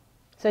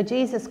 So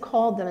Jesus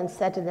called them and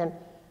said to them,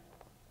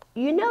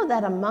 "You know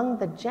that among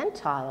the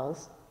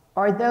Gentiles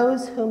are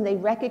those whom they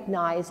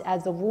recognize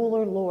as a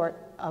ruling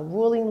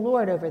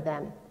lord over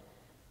them,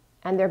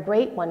 and their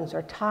great ones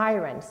are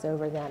tyrants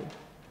over them.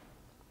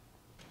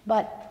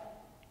 But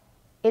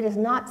it is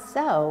not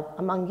so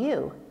among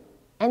you.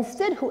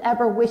 Instead,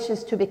 whoever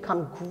wishes to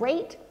become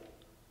great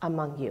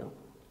among you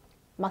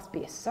must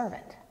be a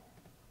servant.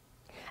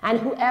 And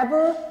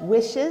whoever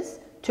wishes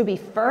to be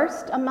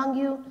first among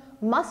you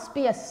must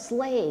be a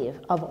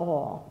slave of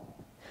all.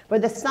 For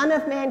the Son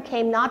of Man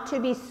came not to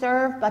be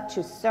served, but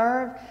to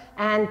serve,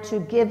 and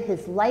to give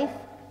his life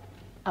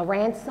a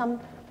ransom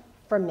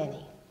for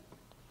many."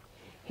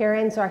 Here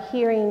ends our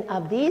hearing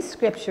of these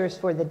scriptures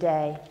for the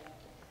day.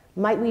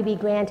 Might we be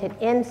granted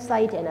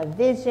insight and a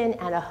vision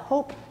and a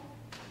hope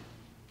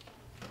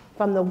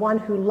from the one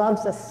who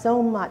loves us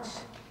so much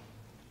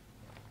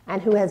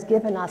and who has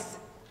given us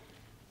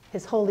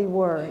his holy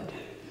word.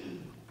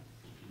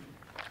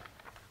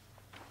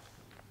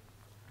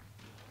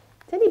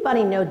 Does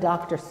anybody know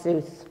Dr.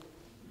 Seuss?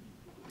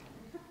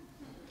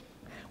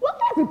 Well,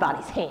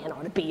 everybody's hand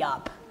ought to be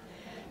up.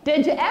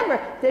 Did you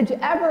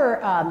ever,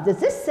 does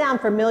this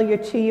sound familiar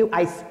to you?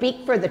 I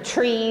speak for the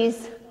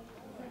trees.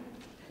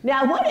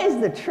 Now, what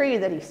is the tree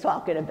that he's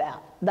talking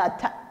about? The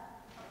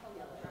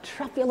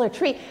truffula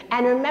tree.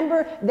 And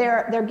remember,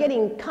 they're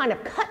getting kind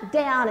of cut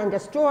down and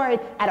destroyed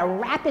at a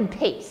rapid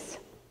pace.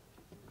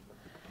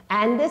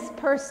 And this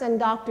person,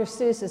 Dr.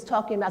 Seuss, is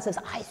talking about, says,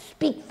 "I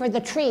speak for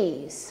the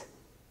trees."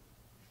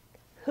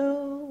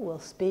 Who will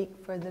speak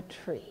for the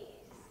trees?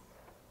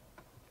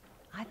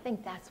 I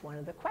think that's one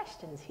of the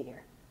questions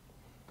here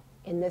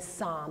in this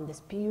psalm, this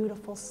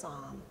beautiful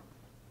psalm.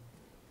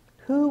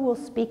 Who will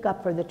speak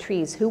up for the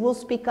trees? Who will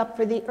speak up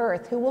for the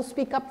earth? Who will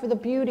speak up for the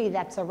beauty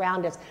that's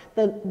around us?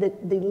 The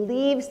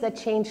leaves that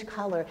change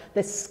color,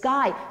 the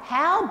sky.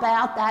 How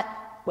about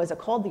that, was it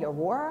called the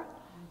aurora?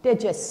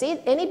 Did you see,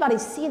 anybody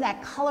see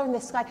that color in the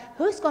sky?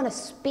 Who's going to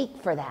speak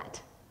for that?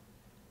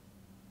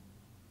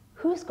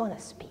 Who's going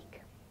to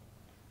speak?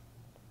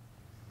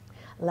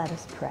 Let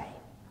us pray.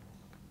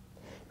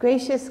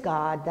 Gracious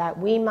God, that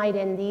we might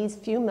in these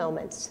few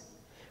moments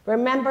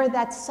remember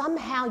that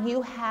somehow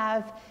you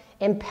have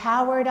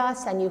empowered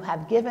us and you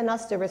have given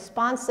us the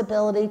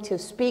responsibility to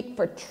speak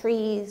for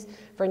trees,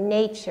 for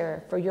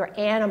nature, for your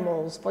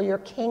animals, for your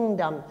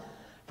kingdom,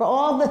 for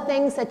all the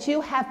things that you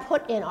have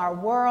put in our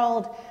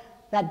world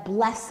that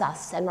bless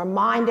us and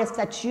remind us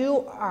that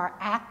you are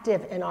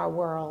active in our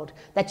world,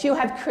 that you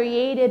have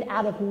created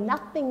out of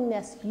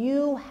nothingness,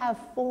 you have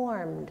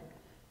formed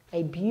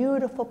a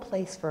beautiful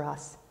place for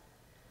us.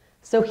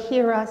 So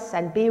hear us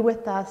and be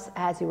with us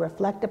as we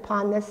reflect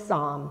upon this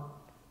psalm.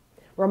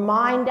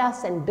 Remind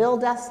us and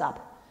build us up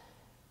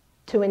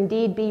to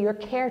indeed be your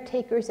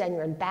caretakers and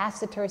your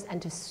ambassadors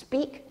and to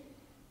speak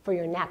for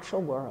your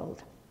natural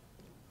world.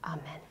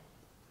 Amen.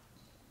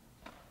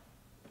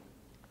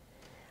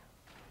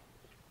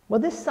 Well,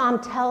 this psalm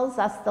tells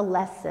us the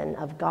lesson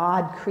of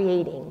God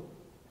creating,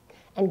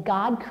 and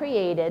God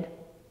created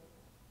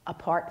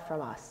apart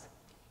from us.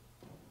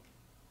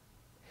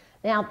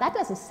 Now, that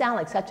doesn't sound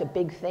like such a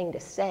big thing to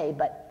say,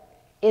 but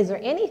is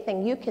there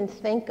anything you can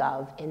think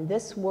of in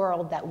this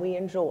world that we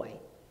enjoy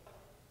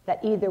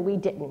that either we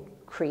didn't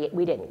create,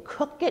 we didn't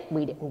cook it,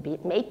 we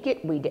didn't make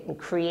it, we didn't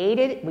create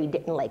it, we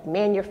didn't like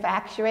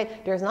manufacture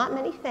it? There's not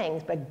many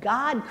things, but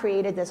God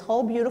created this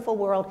whole beautiful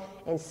world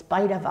in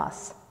spite of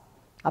us,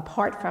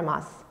 apart from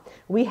us.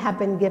 We have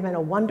been given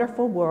a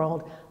wonderful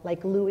world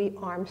like Louis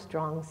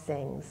Armstrong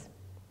sings.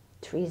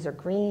 Trees are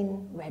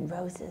green, red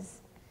roses,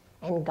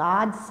 and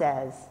God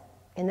says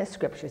in the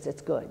scriptures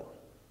it's good.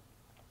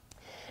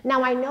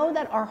 Now, I know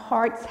that our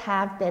hearts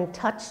have been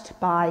touched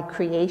by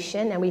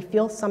creation and we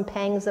feel some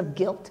pangs of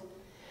guilt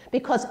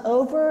because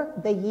over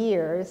the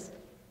years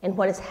and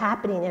what is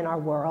happening in our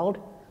world,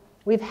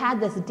 we've had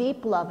this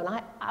deep love,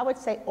 and I would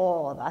say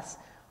all of us,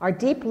 our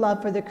deep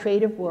love for the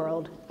creative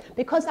world,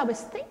 because I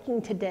was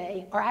thinking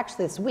today, or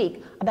actually this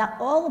week, about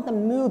all of the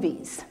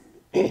movies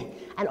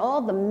and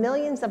all the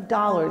millions of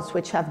dollars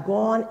which have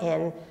gone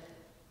in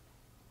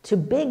to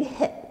big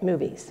hit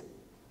movies.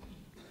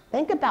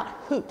 Think about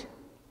Hoot.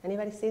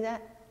 Anybody see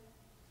that?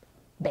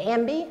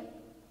 Bambi?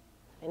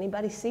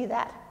 Anybody see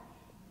that?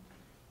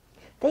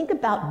 Think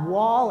about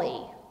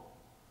Wall-E.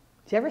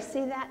 Did you ever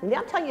see that? And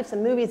I'll tell you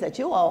some movies that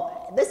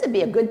this would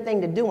be a good thing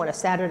to do on a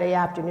Saturday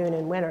afternoon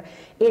in winter.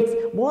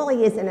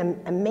 Wall-E is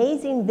an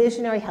amazing,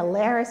 visionary,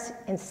 hilarious,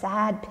 and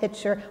sad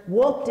picture.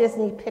 Walt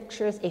Disney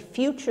pictures a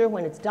future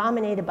when it's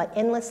dominated by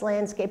endless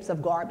landscapes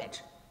of garbage,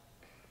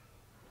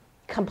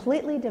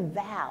 completely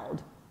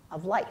devoid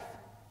of life,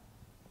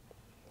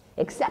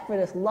 except for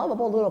this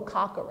lovable little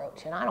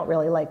cockroach. And I don't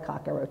really like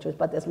cockroaches,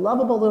 but this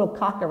lovable little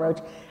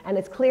cockroach, and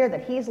it's clear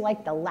that he's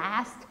like the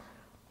last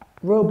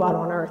robot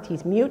on Earth.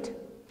 He's mute,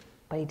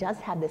 but he does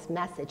have this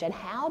message. And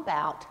how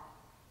about,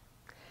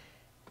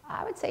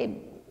 I would say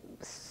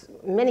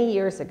many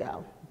years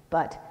ago,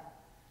 but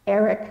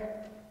Erin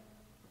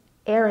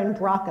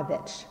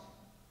Brockovich.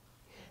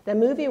 The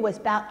movie was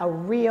about a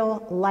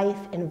real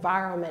life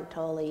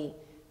environmentally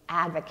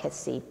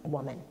advocacy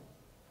woman.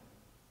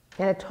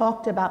 And it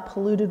talked about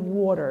polluted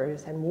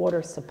waters and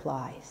water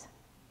supplies.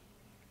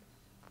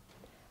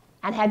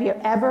 And have you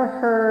ever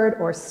heard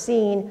or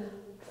seen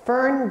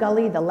Fern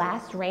Gully, the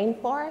Last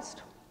Rainforest?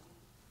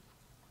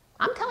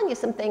 I'm telling you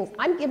some things.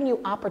 I'm giving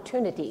you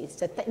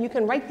opportunities. You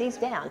can write these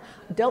down.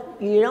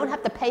 You don't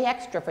have to pay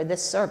extra for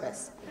this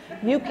service.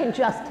 You can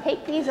just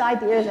take these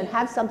ideas and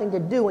have something to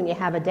do when you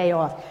have a day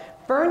off.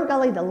 Fern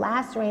Gully, the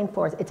Last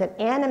Rainforest. It's an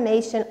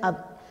animation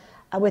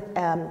with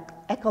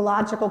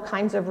ecological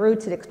kinds of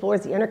roots. It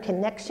explores the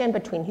interconnection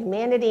between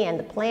humanity and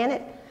the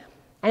planet.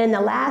 And in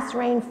The Last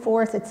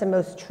Rainforest, it's the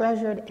most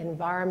treasured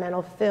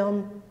environmental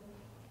film.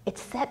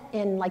 It's set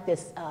in like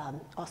this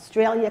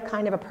Australia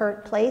kind of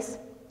a place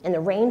in the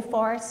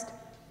rainforest.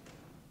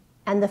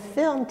 And the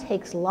film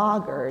takes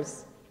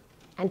loggers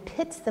and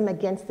pits them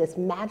against this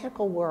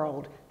magical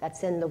world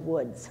that's in the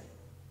woods.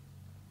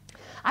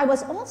 I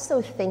was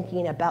also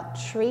thinking about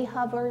tree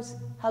huggers.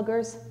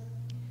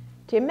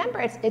 Do you remember,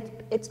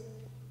 it's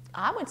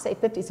I would say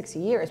 50, 60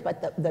 years,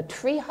 but the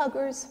tree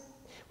huggers,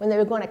 when they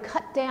were going to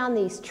cut down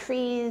these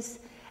trees,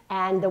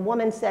 and the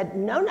woman said,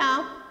 no,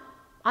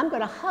 I'm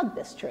going to hug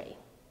this tree.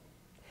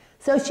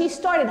 So she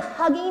started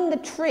hugging the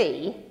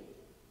tree,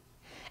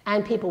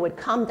 and people would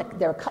come,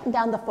 they were cutting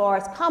down the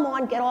forest, come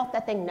on, get off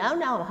that thing. No,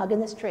 I'm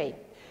hugging this tree.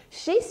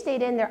 She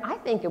stayed in there, I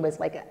think it was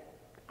like,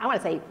 I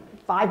want to say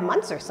 5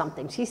 months or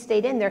something. She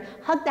stayed in there,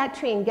 hugged that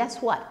tree, and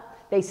guess what?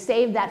 They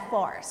saved that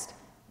forest.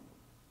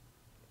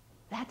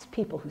 That's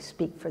people who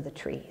speak for the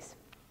trees.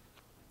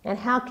 And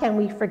how can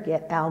we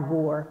forget Al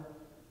Gore,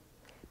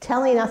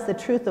 telling us the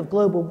truth of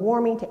global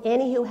warming to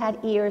any who had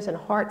ears and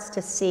hearts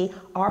to see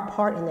our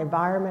part in the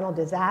environmental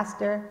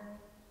disaster?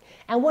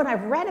 And what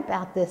I've read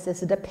about this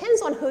is it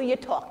depends on who you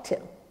talk to.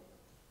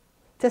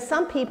 To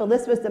some people,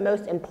 this was the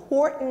most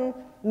important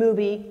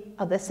movie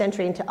of the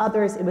century, and to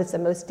others, it was the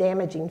most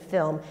damaging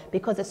film,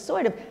 because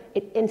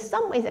in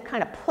some ways, it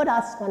kind of put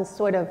us on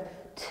sort of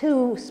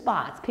two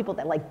spots: people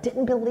that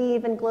didn't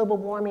believe in global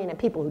warming, and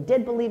people who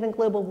did believe in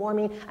global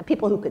warming, and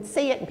people who could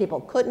see it and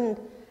people couldn't.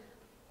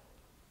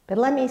 But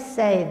let me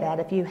say that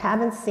if you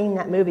haven't seen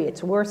that movie,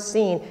 it's worth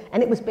seeing.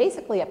 And it was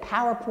basically a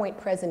PowerPoint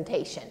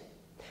presentation,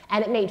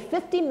 and it made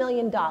 $50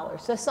 million,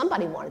 so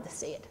somebody wanted to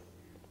see it.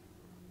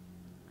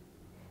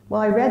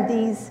 Well, I read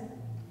these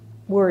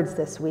words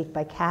this week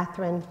by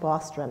Catherine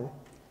Bostrom.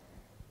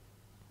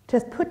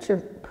 Just put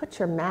your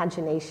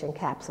imagination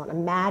caps on.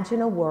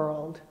 Imagine a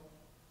world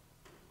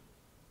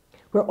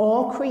where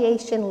all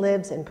creation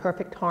lives in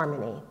perfect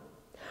harmony,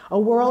 a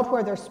world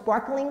where there's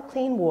sparkling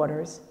clean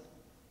waters,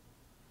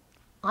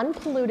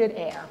 unpolluted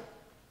air,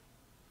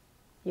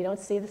 you don't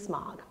see the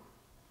smog,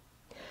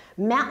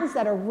 mountains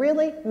that are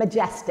really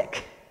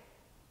majestic,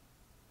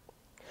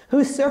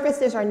 whose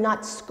surfaces are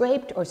not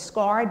scraped or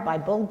scarred by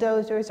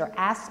bulldozers or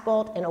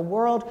asphalt, in a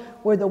world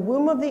where the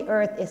womb of the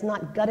earth is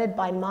not gutted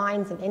by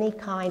mines of any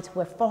kinds,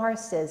 where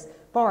forests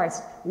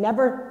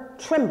never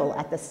tremble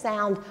at the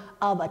sound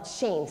of a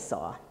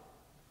chainsaw.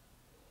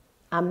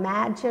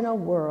 Imagine a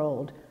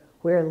world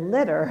where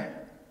litter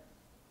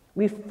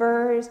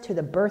refers to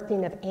the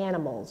birthing of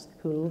animals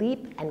who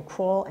leap and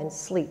crawl and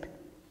sleep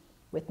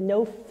with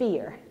no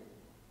fear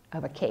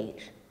of a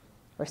cage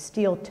or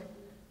steel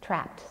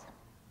traps.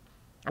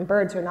 And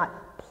birds are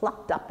not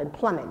plucked up and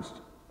plumaged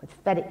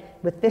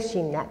with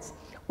fishing nets,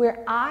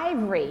 where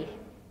ivory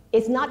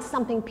is not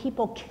something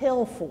people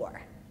kill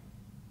for.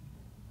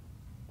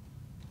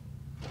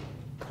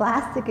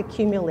 Plastic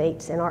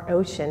accumulates in our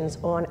oceans,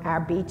 on our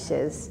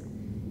beaches,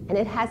 And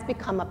it has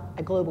become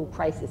a global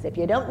crisis. If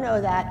you don't know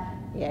that,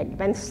 you've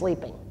been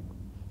sleeping.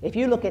 If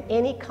you look at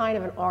any kind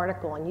of an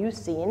article and you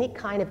see any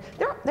kind of,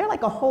 they're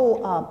like a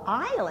whole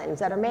islands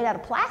that are made out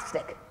of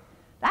plastic.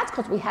 That's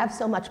because we have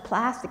so much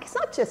plastic. It's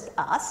not just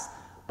us,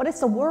 but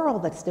it's the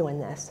world that's doing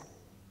this.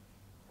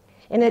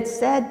 And it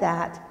said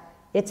that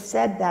it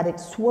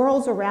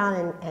swirls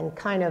around and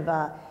kind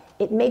of,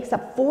 it makes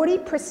up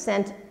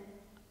 40%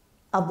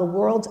 of the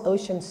world's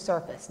ocean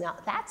surface. Now,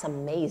 that's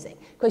amazing,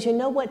 because you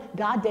know what?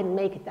 God didn't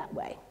make it that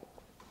way.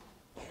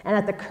 And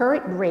at the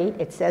current rate,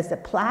 it says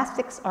that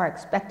plastics are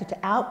expected to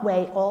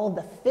outweigh all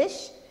the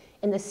fish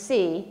in the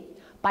sea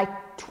by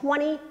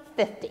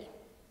 2050.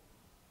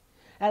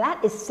 Now,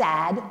 that is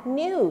sad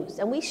news,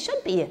 and we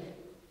should be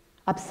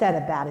upset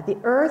about it. The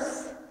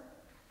Earth's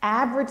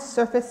average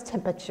surface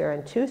temperature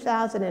in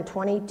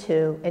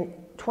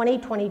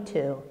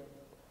 2022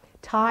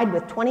 tied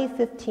with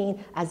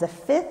 2015 as the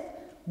 5th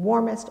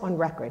warmest on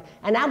record.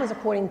 And that was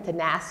according to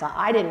NASA.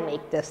 I didn't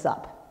make this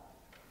up.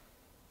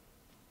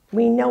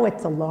 We know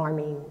it's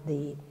alarming,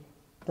 the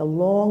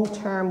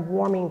long-term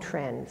warming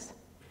trends.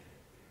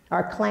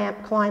 Our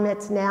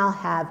climates now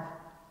have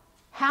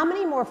how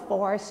many more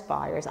forest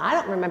fires? I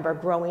don't remember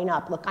growing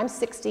up. Look, I'm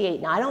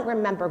 68 now. I don't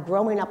remember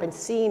growing up and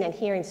seeing and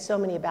hearing so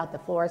many about the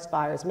forest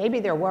fires. Maybe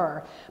there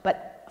were,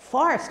 but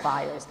forest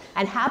fires.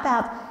 And how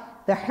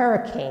about the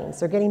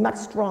hurricanes? They're getting much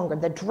stronger.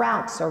 The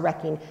droughts are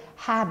wreaking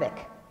havoc.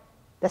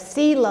 The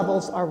sea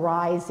levels are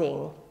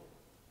rising.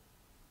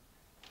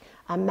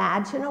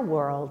 Imagine a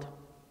world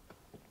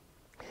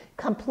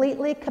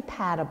completely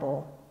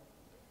compatible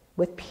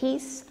with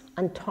peace,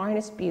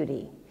 untarnished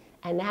beauty,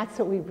 and that's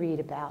what we read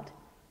about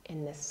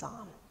in this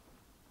psalm.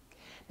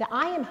 Now,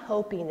 I am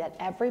hoping that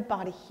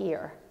everybody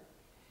here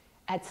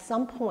at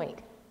some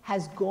point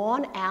has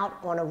gone out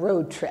on a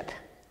road trip.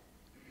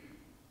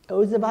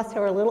 Those of us who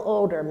are a little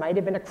older might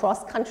have been a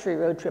cross-country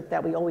road trip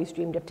that we always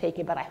dreamed of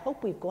taking, but I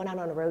hope we've gone out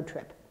on a road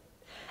trip.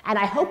 And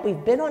I hope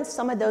we've been on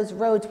some of those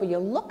roads where you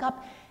look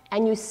up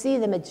and you see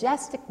the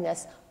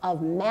majesticness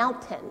of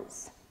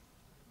mountains.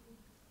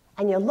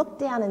 And you look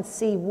down and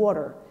see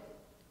water.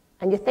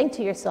 And you think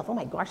to yourself, oh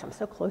my gosh, I'm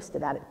so close to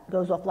that. It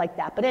goes off like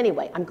that. But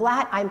anyway,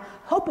 I'm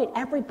hoping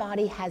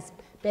everybody has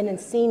been and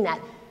seen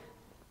that.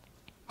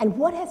 And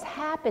what has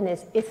happened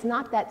is it's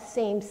not that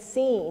same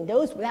scene.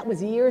 That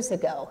was years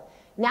ago.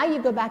 Now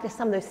you go back to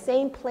some of those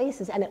same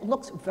places and it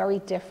looks very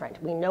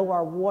different. We know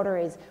our water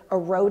is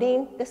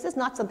eroding. This is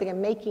not something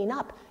I'm making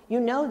up. You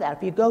know that.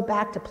 If you go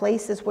back to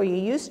places where you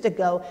used to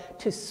go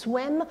to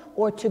swim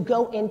or to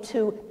go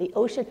into the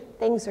ocean,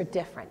 things are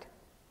different.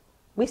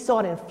 We saw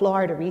it in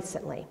Florida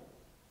recently.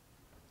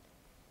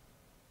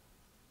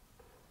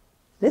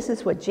 This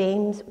is what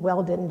James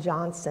Weldon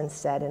Johnson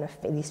said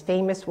in these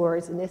famous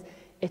words, and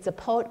it's a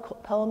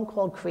poem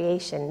called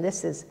Creation.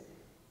 This is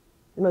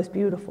the most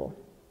beautiful.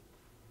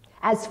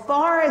 As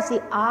far as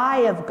the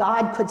eye of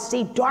God could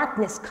see,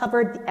 darkness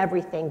covered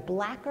everything,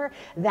 blacker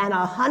than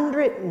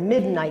 100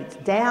 midnights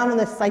down in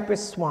the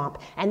cypress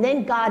swamp. And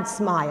then God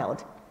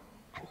smiled,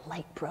 and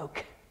light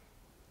broke.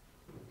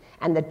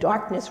 And the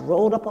darkness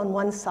rolled up on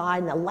one side,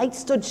 and the light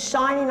stood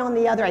shining on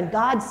the other, and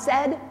God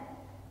said,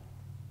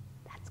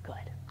 that's good.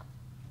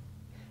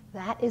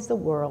 That is the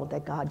world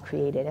that God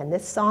created. And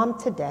this psalm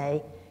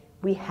today,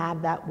 we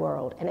have that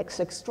world. And it's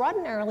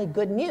extraordinarily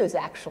good news,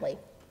 actually.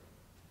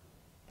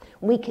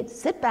 We can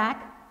sit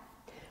back,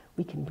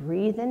 we can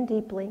breathe in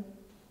deeply,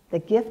 the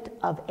gift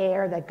of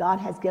air that God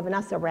has given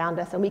us around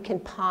us, and we can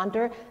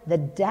ponder the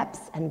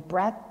depths and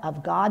breadth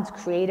of God's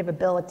creative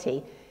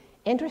ability.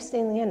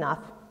 Interestingly enough,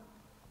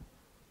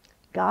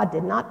 God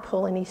did not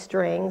pull any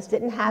strings,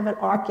 didn't have an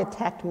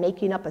architect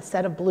making up a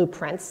set of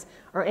blueprints,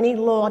 or any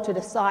law to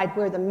decide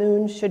where the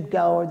moon should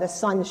go or the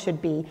sun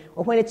should be,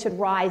 or when it should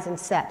rise and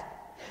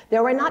set.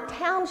 There were not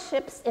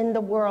townships in the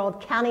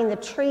world counting the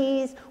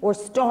trees or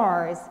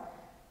stars,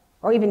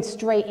 or even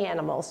stray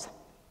animals.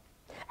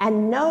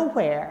 And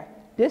nowhere,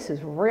 this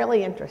is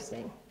really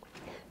interesting,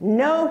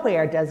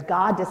 nowhere does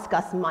God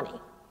discuss money.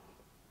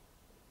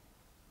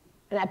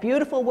 In that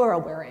beautiful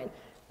world we're in,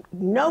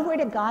 nowhere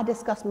did God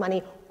discuss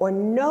money, or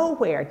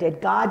nowhere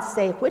did God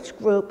say which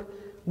group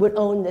would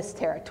own this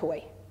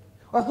territory,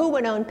 or who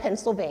would own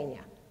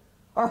Pennsylvania,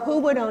 or who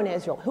would own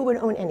Israel, who would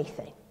own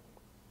anything,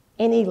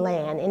 any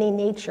land, any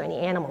nature, any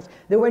animals.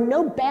 There were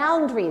no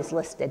boundaries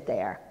listed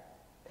there.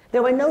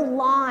 There were no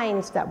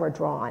lines that were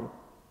drawn.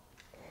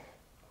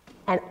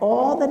 And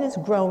all that is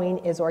growing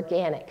is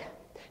organic.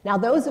 Now,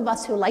 those of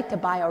us who like to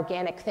buy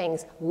organic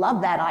things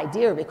love that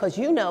idea, because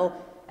you know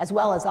as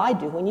well as I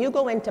do, when you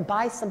go in to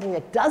buy something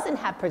that doesn't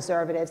have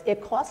preservatives, it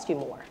costs you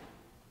more.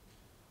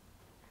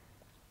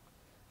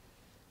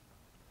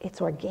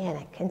 It's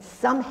organic, and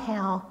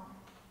somehow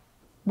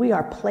we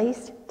are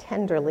placed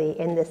tenderly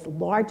in this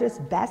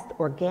largest, best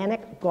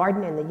organic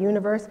garden in the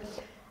universe.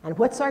 And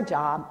what's our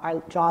job?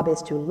 Our job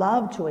is to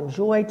love, to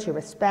enjoy, to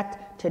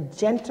respect, to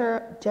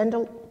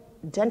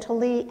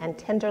gently and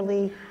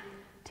tenderly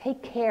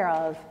take care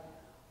of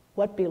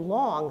what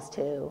belongs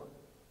to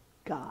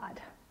God.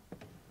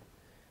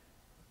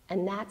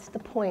 And that's the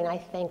point I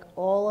think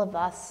all of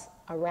us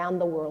around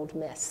the world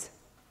miss.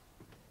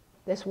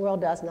 This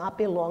world does not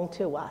belong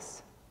to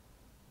us.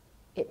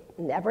 It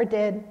never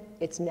did.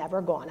 It's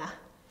never gonna.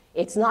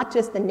 It's not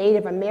just the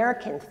Native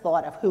American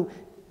thought of who,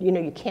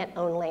 you can't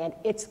own land.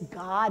 It's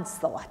God's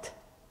thought.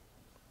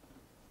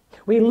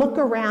 We look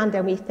around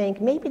and we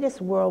think maybe this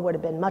world would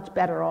have been much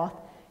better off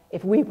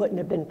if we wouldn't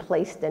have been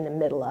placed in the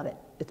middle of it,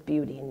 its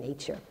beauty and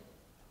nature.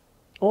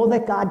 All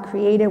that God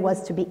created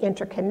was to be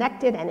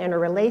interconnected and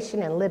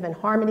interrelation and live in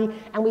harmony.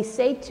 And we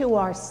say to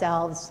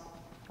ourselves,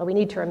 well, we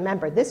need to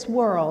remember this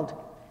world,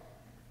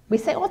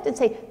 often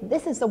say,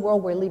 this is the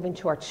world we're leaving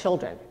to our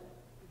children.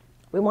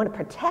 We want to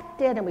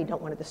protect it and we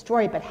don't want to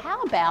destroy it. But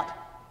how about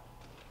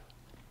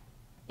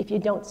if you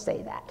don't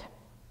say that?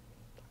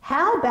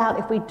 How about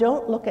if we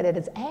don't look at it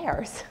as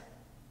heirs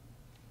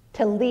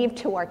to leave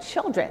to our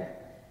children?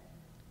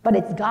 But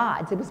it's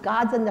God's. It was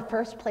God's in the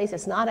first place.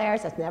 It's not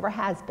ours. It never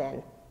has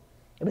been.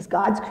 It was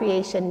God's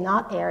creation,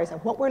 not ours. And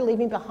what we're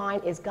leaving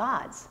behind is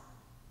God's.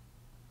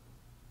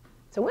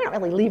 So we're not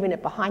really leaving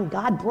it behind.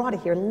 God brought it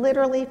here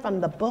literally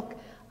from the book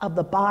of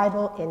the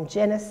Bible in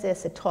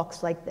Genesis. It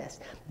talks like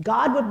this.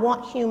 God would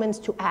want humans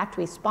to act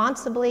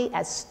responsibly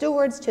as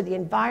stewards to the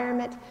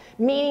environment,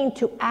 meaning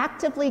to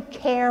actively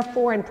care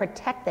for and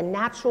protect the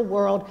natural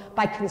world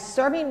by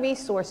conserving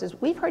resources.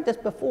 We've heard this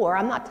before.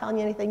 I'm not telling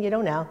you anything you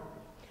don't know.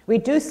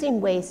 Reducing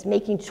waste,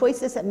 making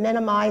choices that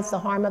minimize the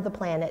harm of the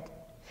planet,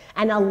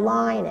 and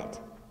align it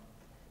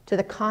to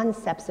the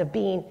concepts of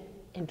being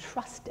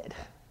entrusted.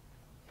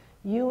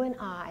 You and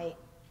I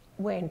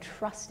were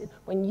entrusted.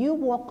 When you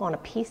walk on a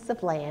piece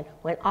of land,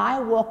 when I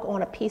walk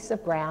on a piece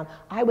of ground,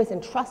 I was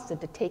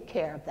entrusted to take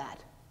care of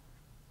that.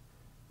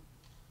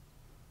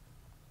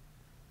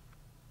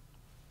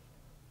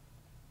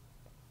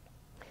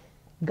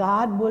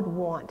 God would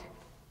want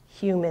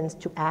humans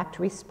to act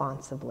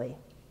responsibly,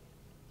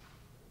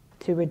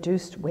 to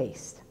reduce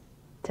waste,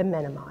 to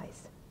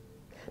minimize,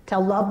 to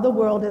love the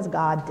world as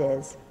God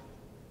does.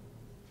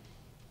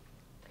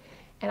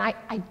 And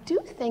I do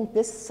think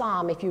this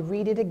psalm, if you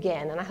read it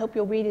again, and I hope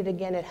you'll read it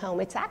again at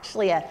home, it's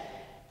actually a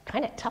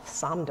kind of tough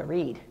psalm to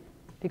read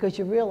because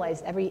you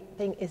realize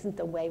everything isn't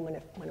the way when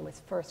it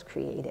was first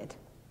created.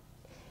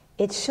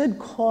 It should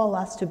call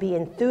us to be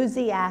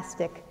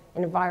enthusiastic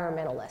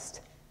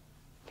environmentalists.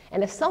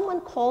 And if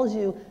someone calls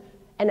you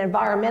an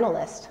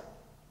environmentalist,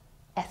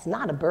 that's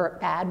not a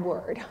bad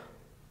word.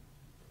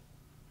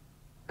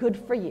 Good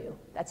for you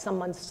that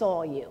someone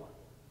saw you,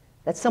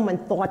 that someone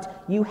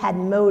thought you had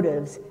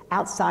motives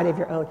outside of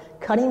your own.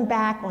 Cutting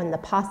back on the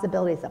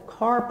possibilities of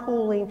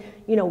carpooling,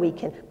 we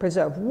can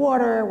preserve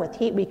water with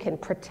heat, we can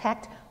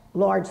protect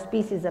large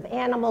species of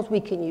animals, we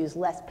can use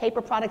less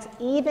paper products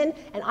even,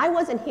 and I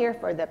wasn't here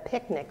for the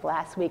picnic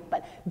last week,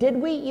 but did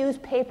we use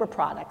paper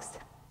products?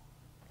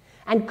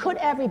 And could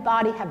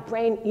everybody have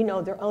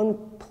their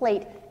own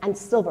plate and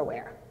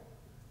silverware?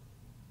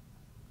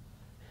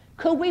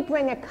 Could we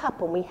bring a cup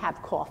when we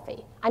have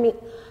coffee? I mean,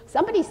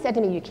 somebody said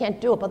to me, you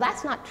can't do it, but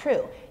that's not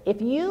true.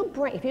 If you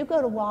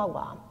go to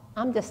Wawa,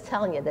 I'm just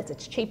telling you that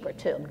it's cheaper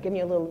too. I'm giving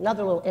you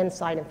another little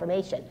inside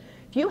information.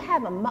 If you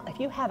have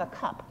a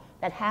cup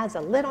that has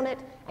a lid on it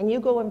and you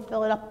go and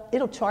fill it up,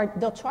 they'll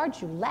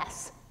charge you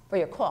less for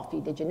your coffee.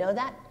 Did you know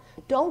that?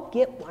 Don't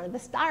get one of the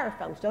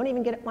styrofoams. Don't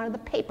even get one of the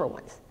paper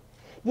ones.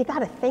 You got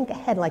to think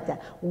ahead like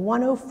that.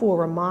 104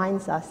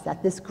 reminds us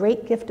that this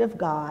great gift of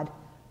God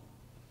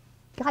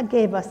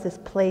gave us this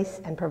place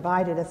and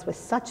provided us with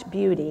such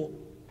beauty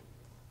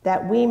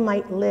that we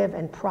might live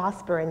and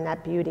prosper in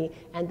that beauty,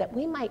 and that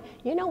we might,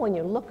 when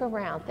you look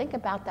around, think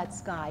about that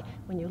sky.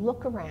 When you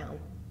look around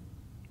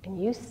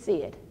and you see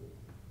it,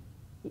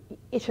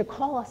 it should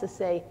call us to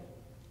say,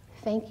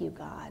 thank you,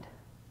 God.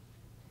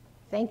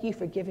 Thank you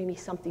for giving me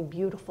something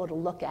beautiful to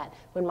look at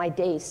when my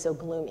day is so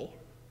gloomy.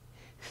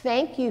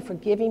 Thank you for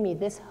giving me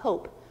this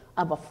hope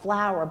of a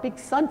flower, a big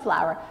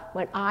sunflower,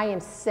 when I am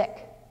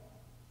sick.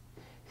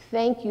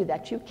 Thank you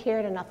that you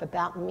cared enough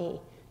about me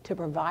to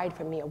provide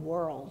for me a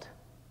world,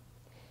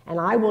 and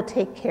I will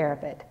take care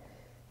of it.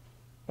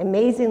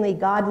 Amazingly,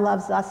 God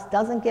loves us,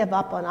 doesn't give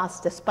up on us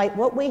despite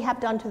what we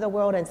have done to the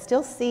world, and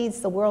still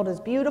sees the world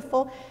as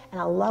beautiful. And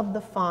I love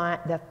the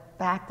fact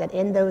that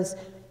in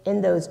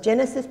those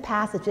Genesis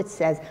passages it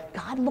says,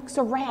 God looks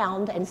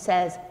around and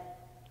says,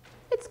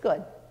 it's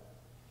good.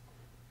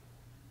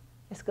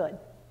 It's good.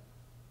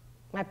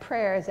 My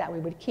prayer is that we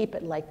would keep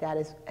it like that,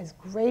 as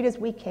great as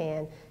we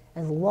can,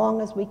 as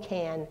long as we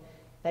can,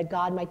 that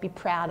God might be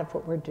proud of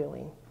what we're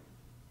doing.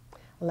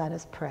 Let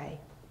us pray.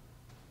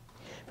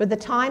 For the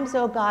times,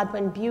 oh God,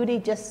 when beauty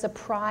just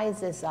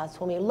surprises us,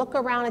 when we look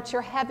around at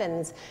your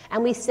heavens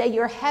and we say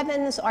your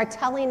heavens are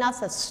telling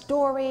us a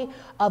story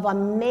of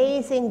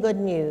amazing good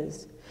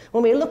news.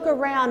 When we look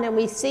around and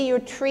we see your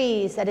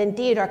trees that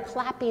indeed are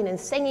clapping and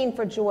singing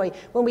for joy,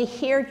 when we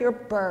hear your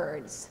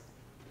birds,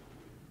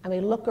 and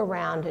we look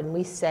around and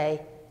we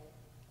say,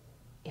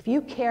 if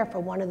you care for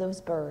one of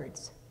those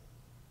birds,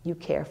 you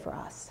care for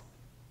us.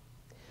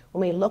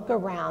 When we look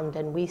around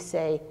and we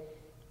say,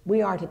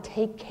 we are to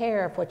take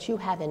care of what you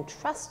have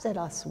entrusted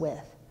us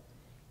with,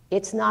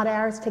 It's not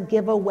ours to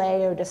give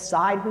away or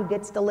decide who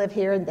gets to live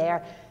here and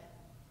there.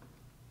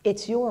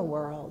 It's your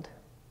world.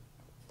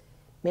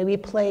 May we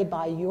play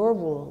by your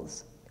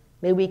rules.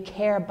 May we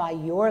care by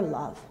your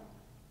love.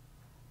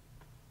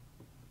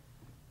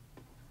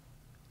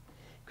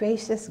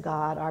 Gracious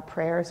God, our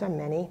prayers are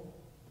many.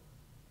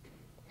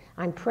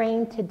 I'm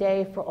praying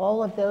today for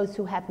all of those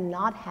who have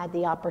not had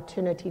the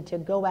opportunity to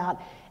go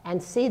out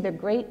and see the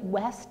great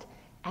West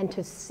and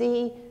to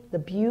see the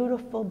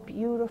beautiful,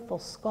 beautiful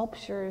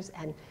sculptures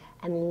and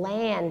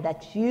land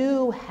that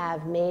you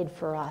have made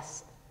for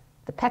us.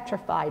 The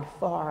petrified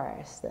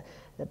forests,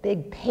 the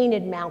big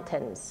painted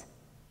mountains,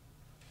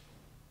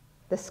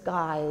 the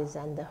skies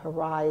and the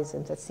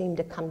horizons that seem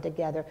to come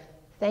together.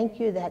 Thank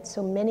you that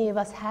so many of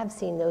us have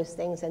seen those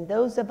things, and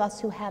those of us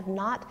who have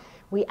not,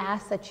 we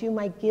ask that you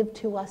might give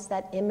to us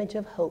that image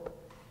of hope,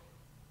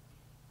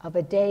 of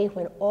a day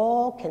when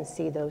all can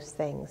see those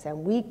things,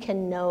 and we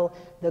can know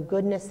the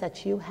goodness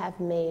that you have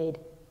made,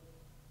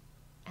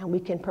 and we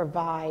can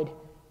provide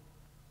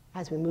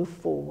as we move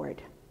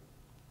forward.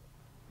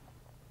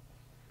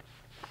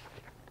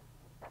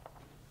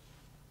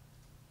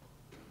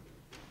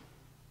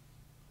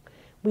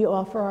 We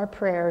offer our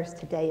prayers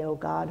today, O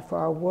God, for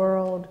our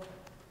world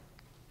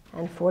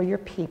and for your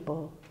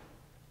people.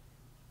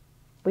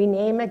 We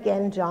name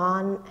again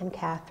John and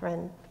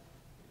Catherine,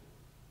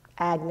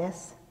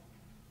 Agnes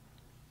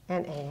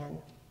and Anne,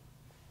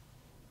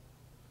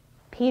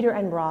 Peter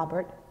and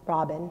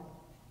Robin,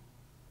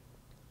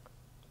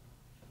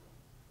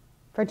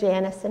 for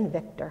Janice and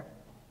Victor,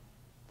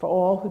 for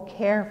all who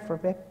care for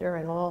Victor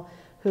and all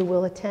who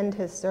will attend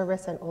his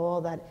service and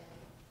all that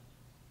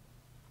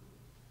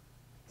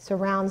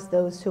surrounds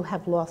those who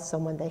have lost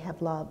someone they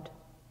have loved,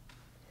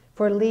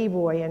 for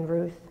Leroy and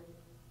Ruth,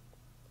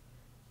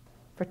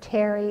 for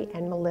Terry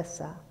and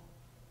Melissa,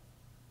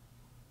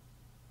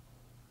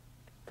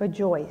 for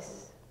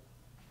Joyce,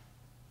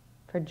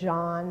 for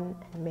John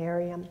and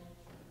Miriam,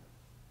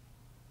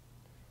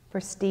 for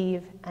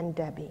Steve and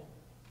Debbie.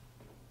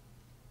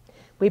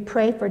 We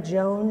pray for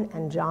Joan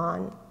and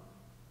John,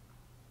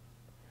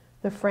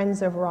 the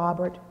friends of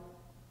Robert,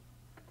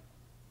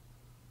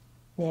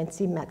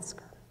 Nancy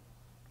Metzger,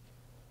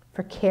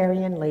 for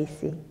Carrie and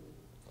Lacey,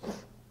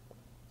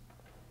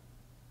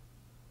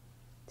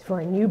 for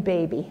a new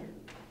baby,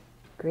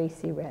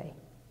 Gracie Ray,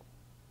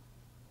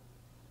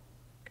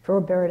 for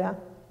Roberta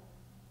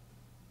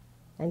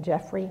and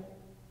Jeffrey,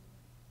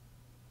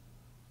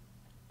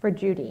 for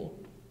Judy,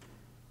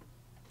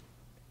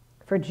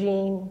 for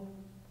Jean,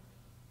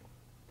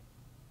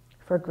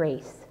 for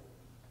Grace,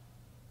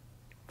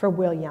 for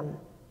William,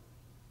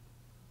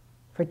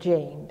 for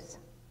James,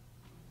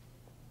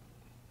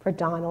 for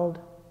Donald,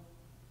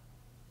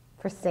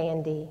 for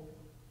Sandy,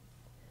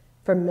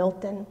 for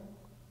Milton,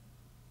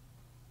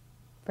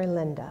 for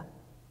Linda,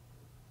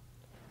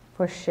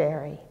 for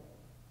Sherry,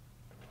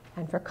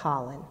 and for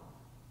Colin,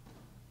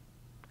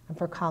 and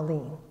for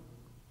Colleen.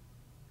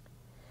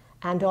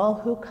 And all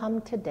who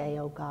come today,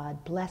 O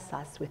God, bless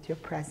us with your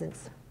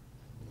presence.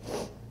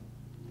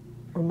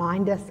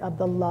 Remind us of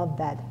the love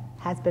that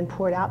has been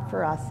poured out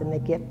for us in the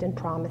gift and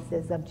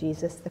promises of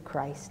Jesus the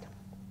Christ.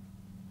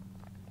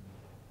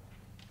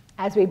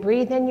 As we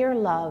breathe in your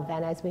love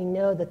and as we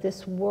know that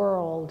this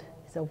world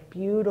is a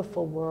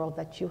beautiful world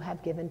that you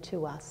have given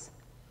to us,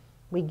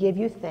 we give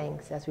you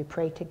thanks as we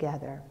pray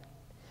together.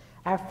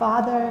 Our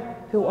Father,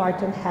 who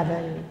art in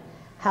heaven,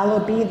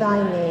 hallowed be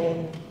thy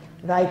name.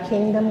 Thy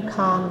kingdom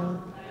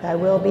come, thy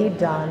will be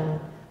done,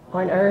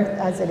 on earth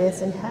as it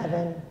is in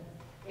heaven.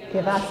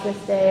 Give us this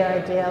day our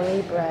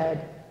daily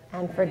bread,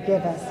 and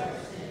forgive us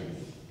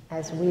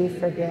as we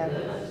forgive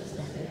those who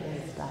sin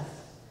against us.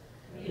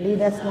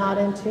 Lead us not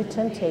into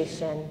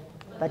temptation,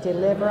 but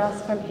deliver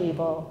us from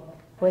evil.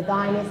 For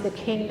thine is the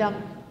kingdom,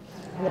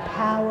 and the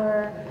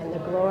power, and the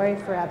glory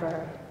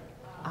forever.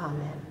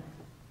 Amen.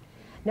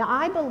 Now,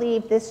 I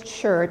believe this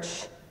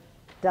church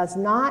does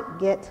not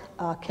get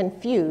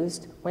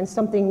confused when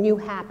something new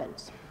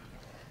happens.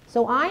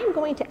 So I'm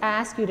going to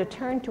ask you to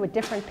turn to a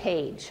different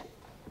page.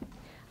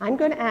 I'm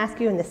going to ask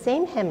you in the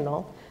same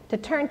hymnal to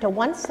turn to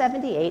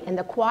 178, and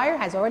the choir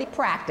has already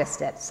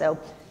practiced it, so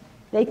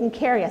they can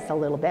carry us a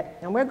little bit.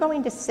 And we're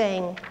going to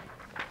sing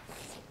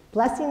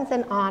Blessings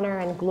and Honor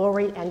and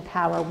Glory and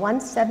Power,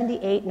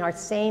 178 in our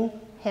same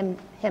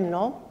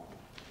hymnal.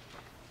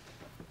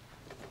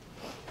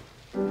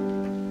 Will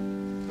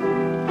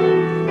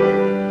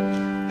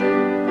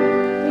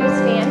you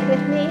stand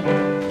with me?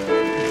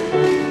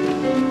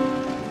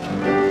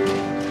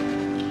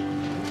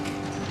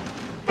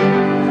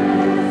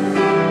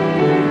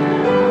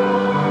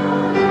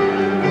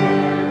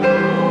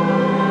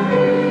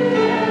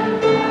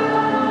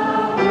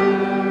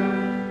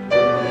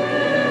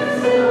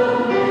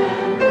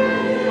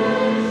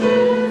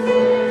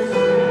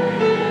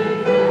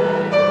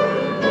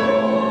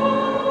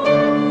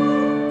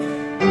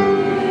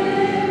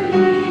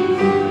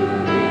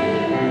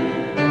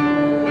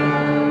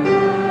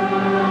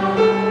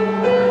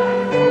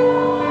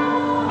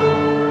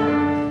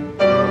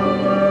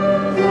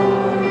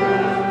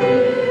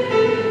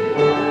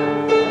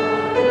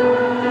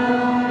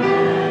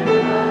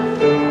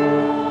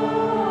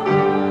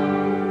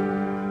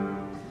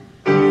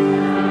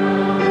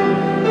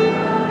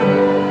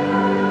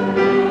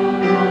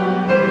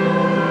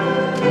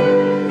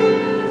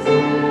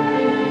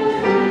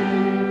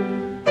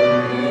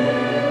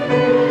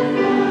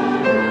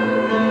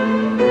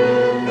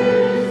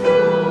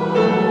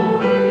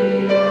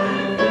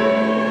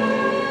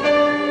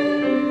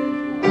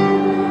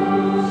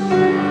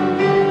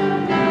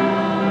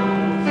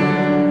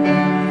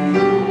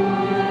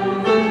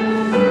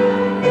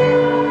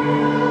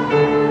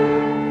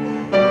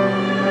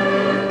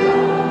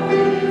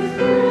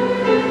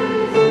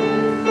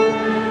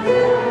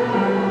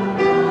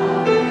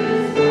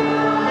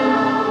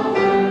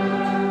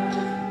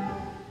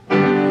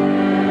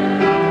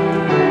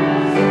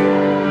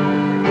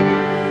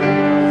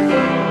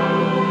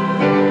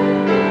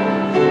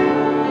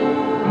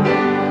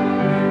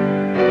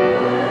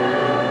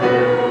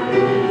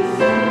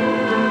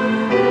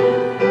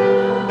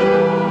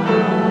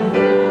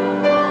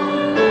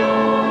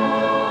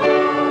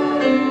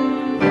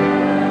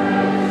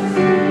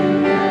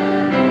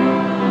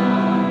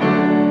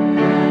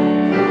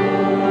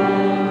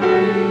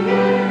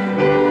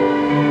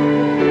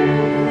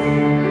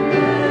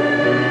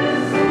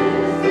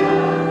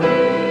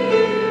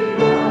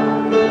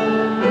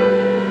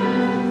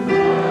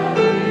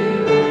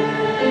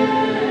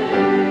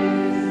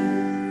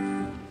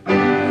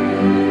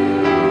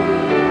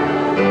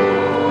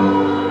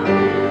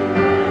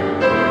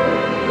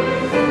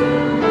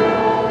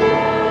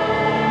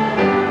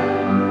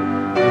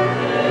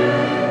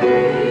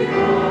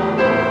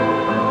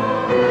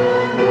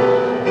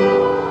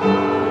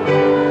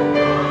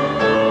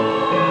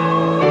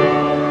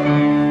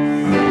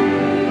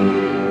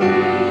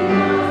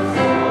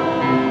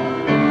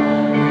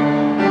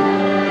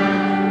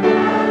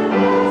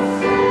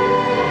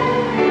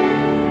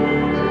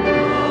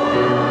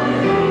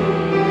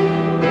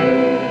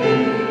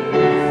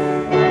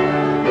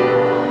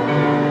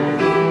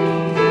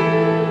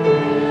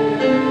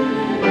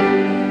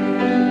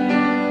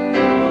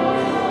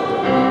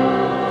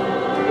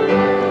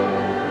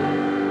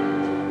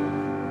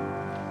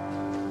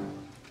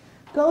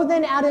 Go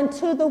then out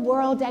into the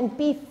world and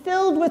be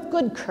filled with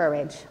good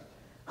courage.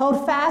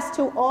 Hold fast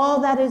to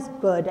all that is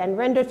good and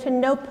render to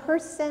no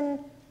person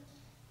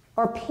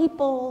or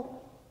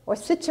people or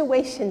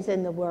situations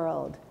in the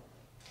world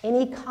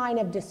any kind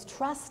of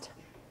distrust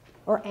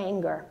or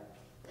anger.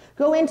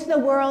 Go into the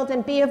world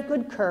and be of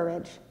good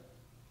courage.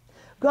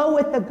 Go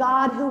with the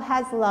God who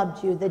has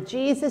loved you, the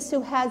Jesus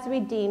who has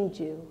redeemed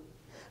you.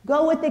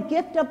 Go with the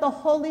gift of the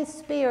Holy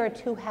Spirit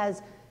who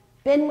has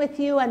been with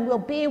you and will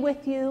be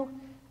with you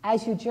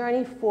as you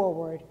journey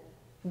forward.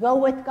 Go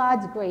with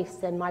God's grace,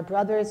 then, my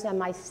brothers and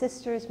my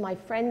sisters, my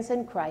friends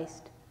in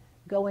Christ.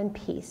 Go in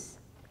peace.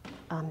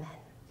 Amen.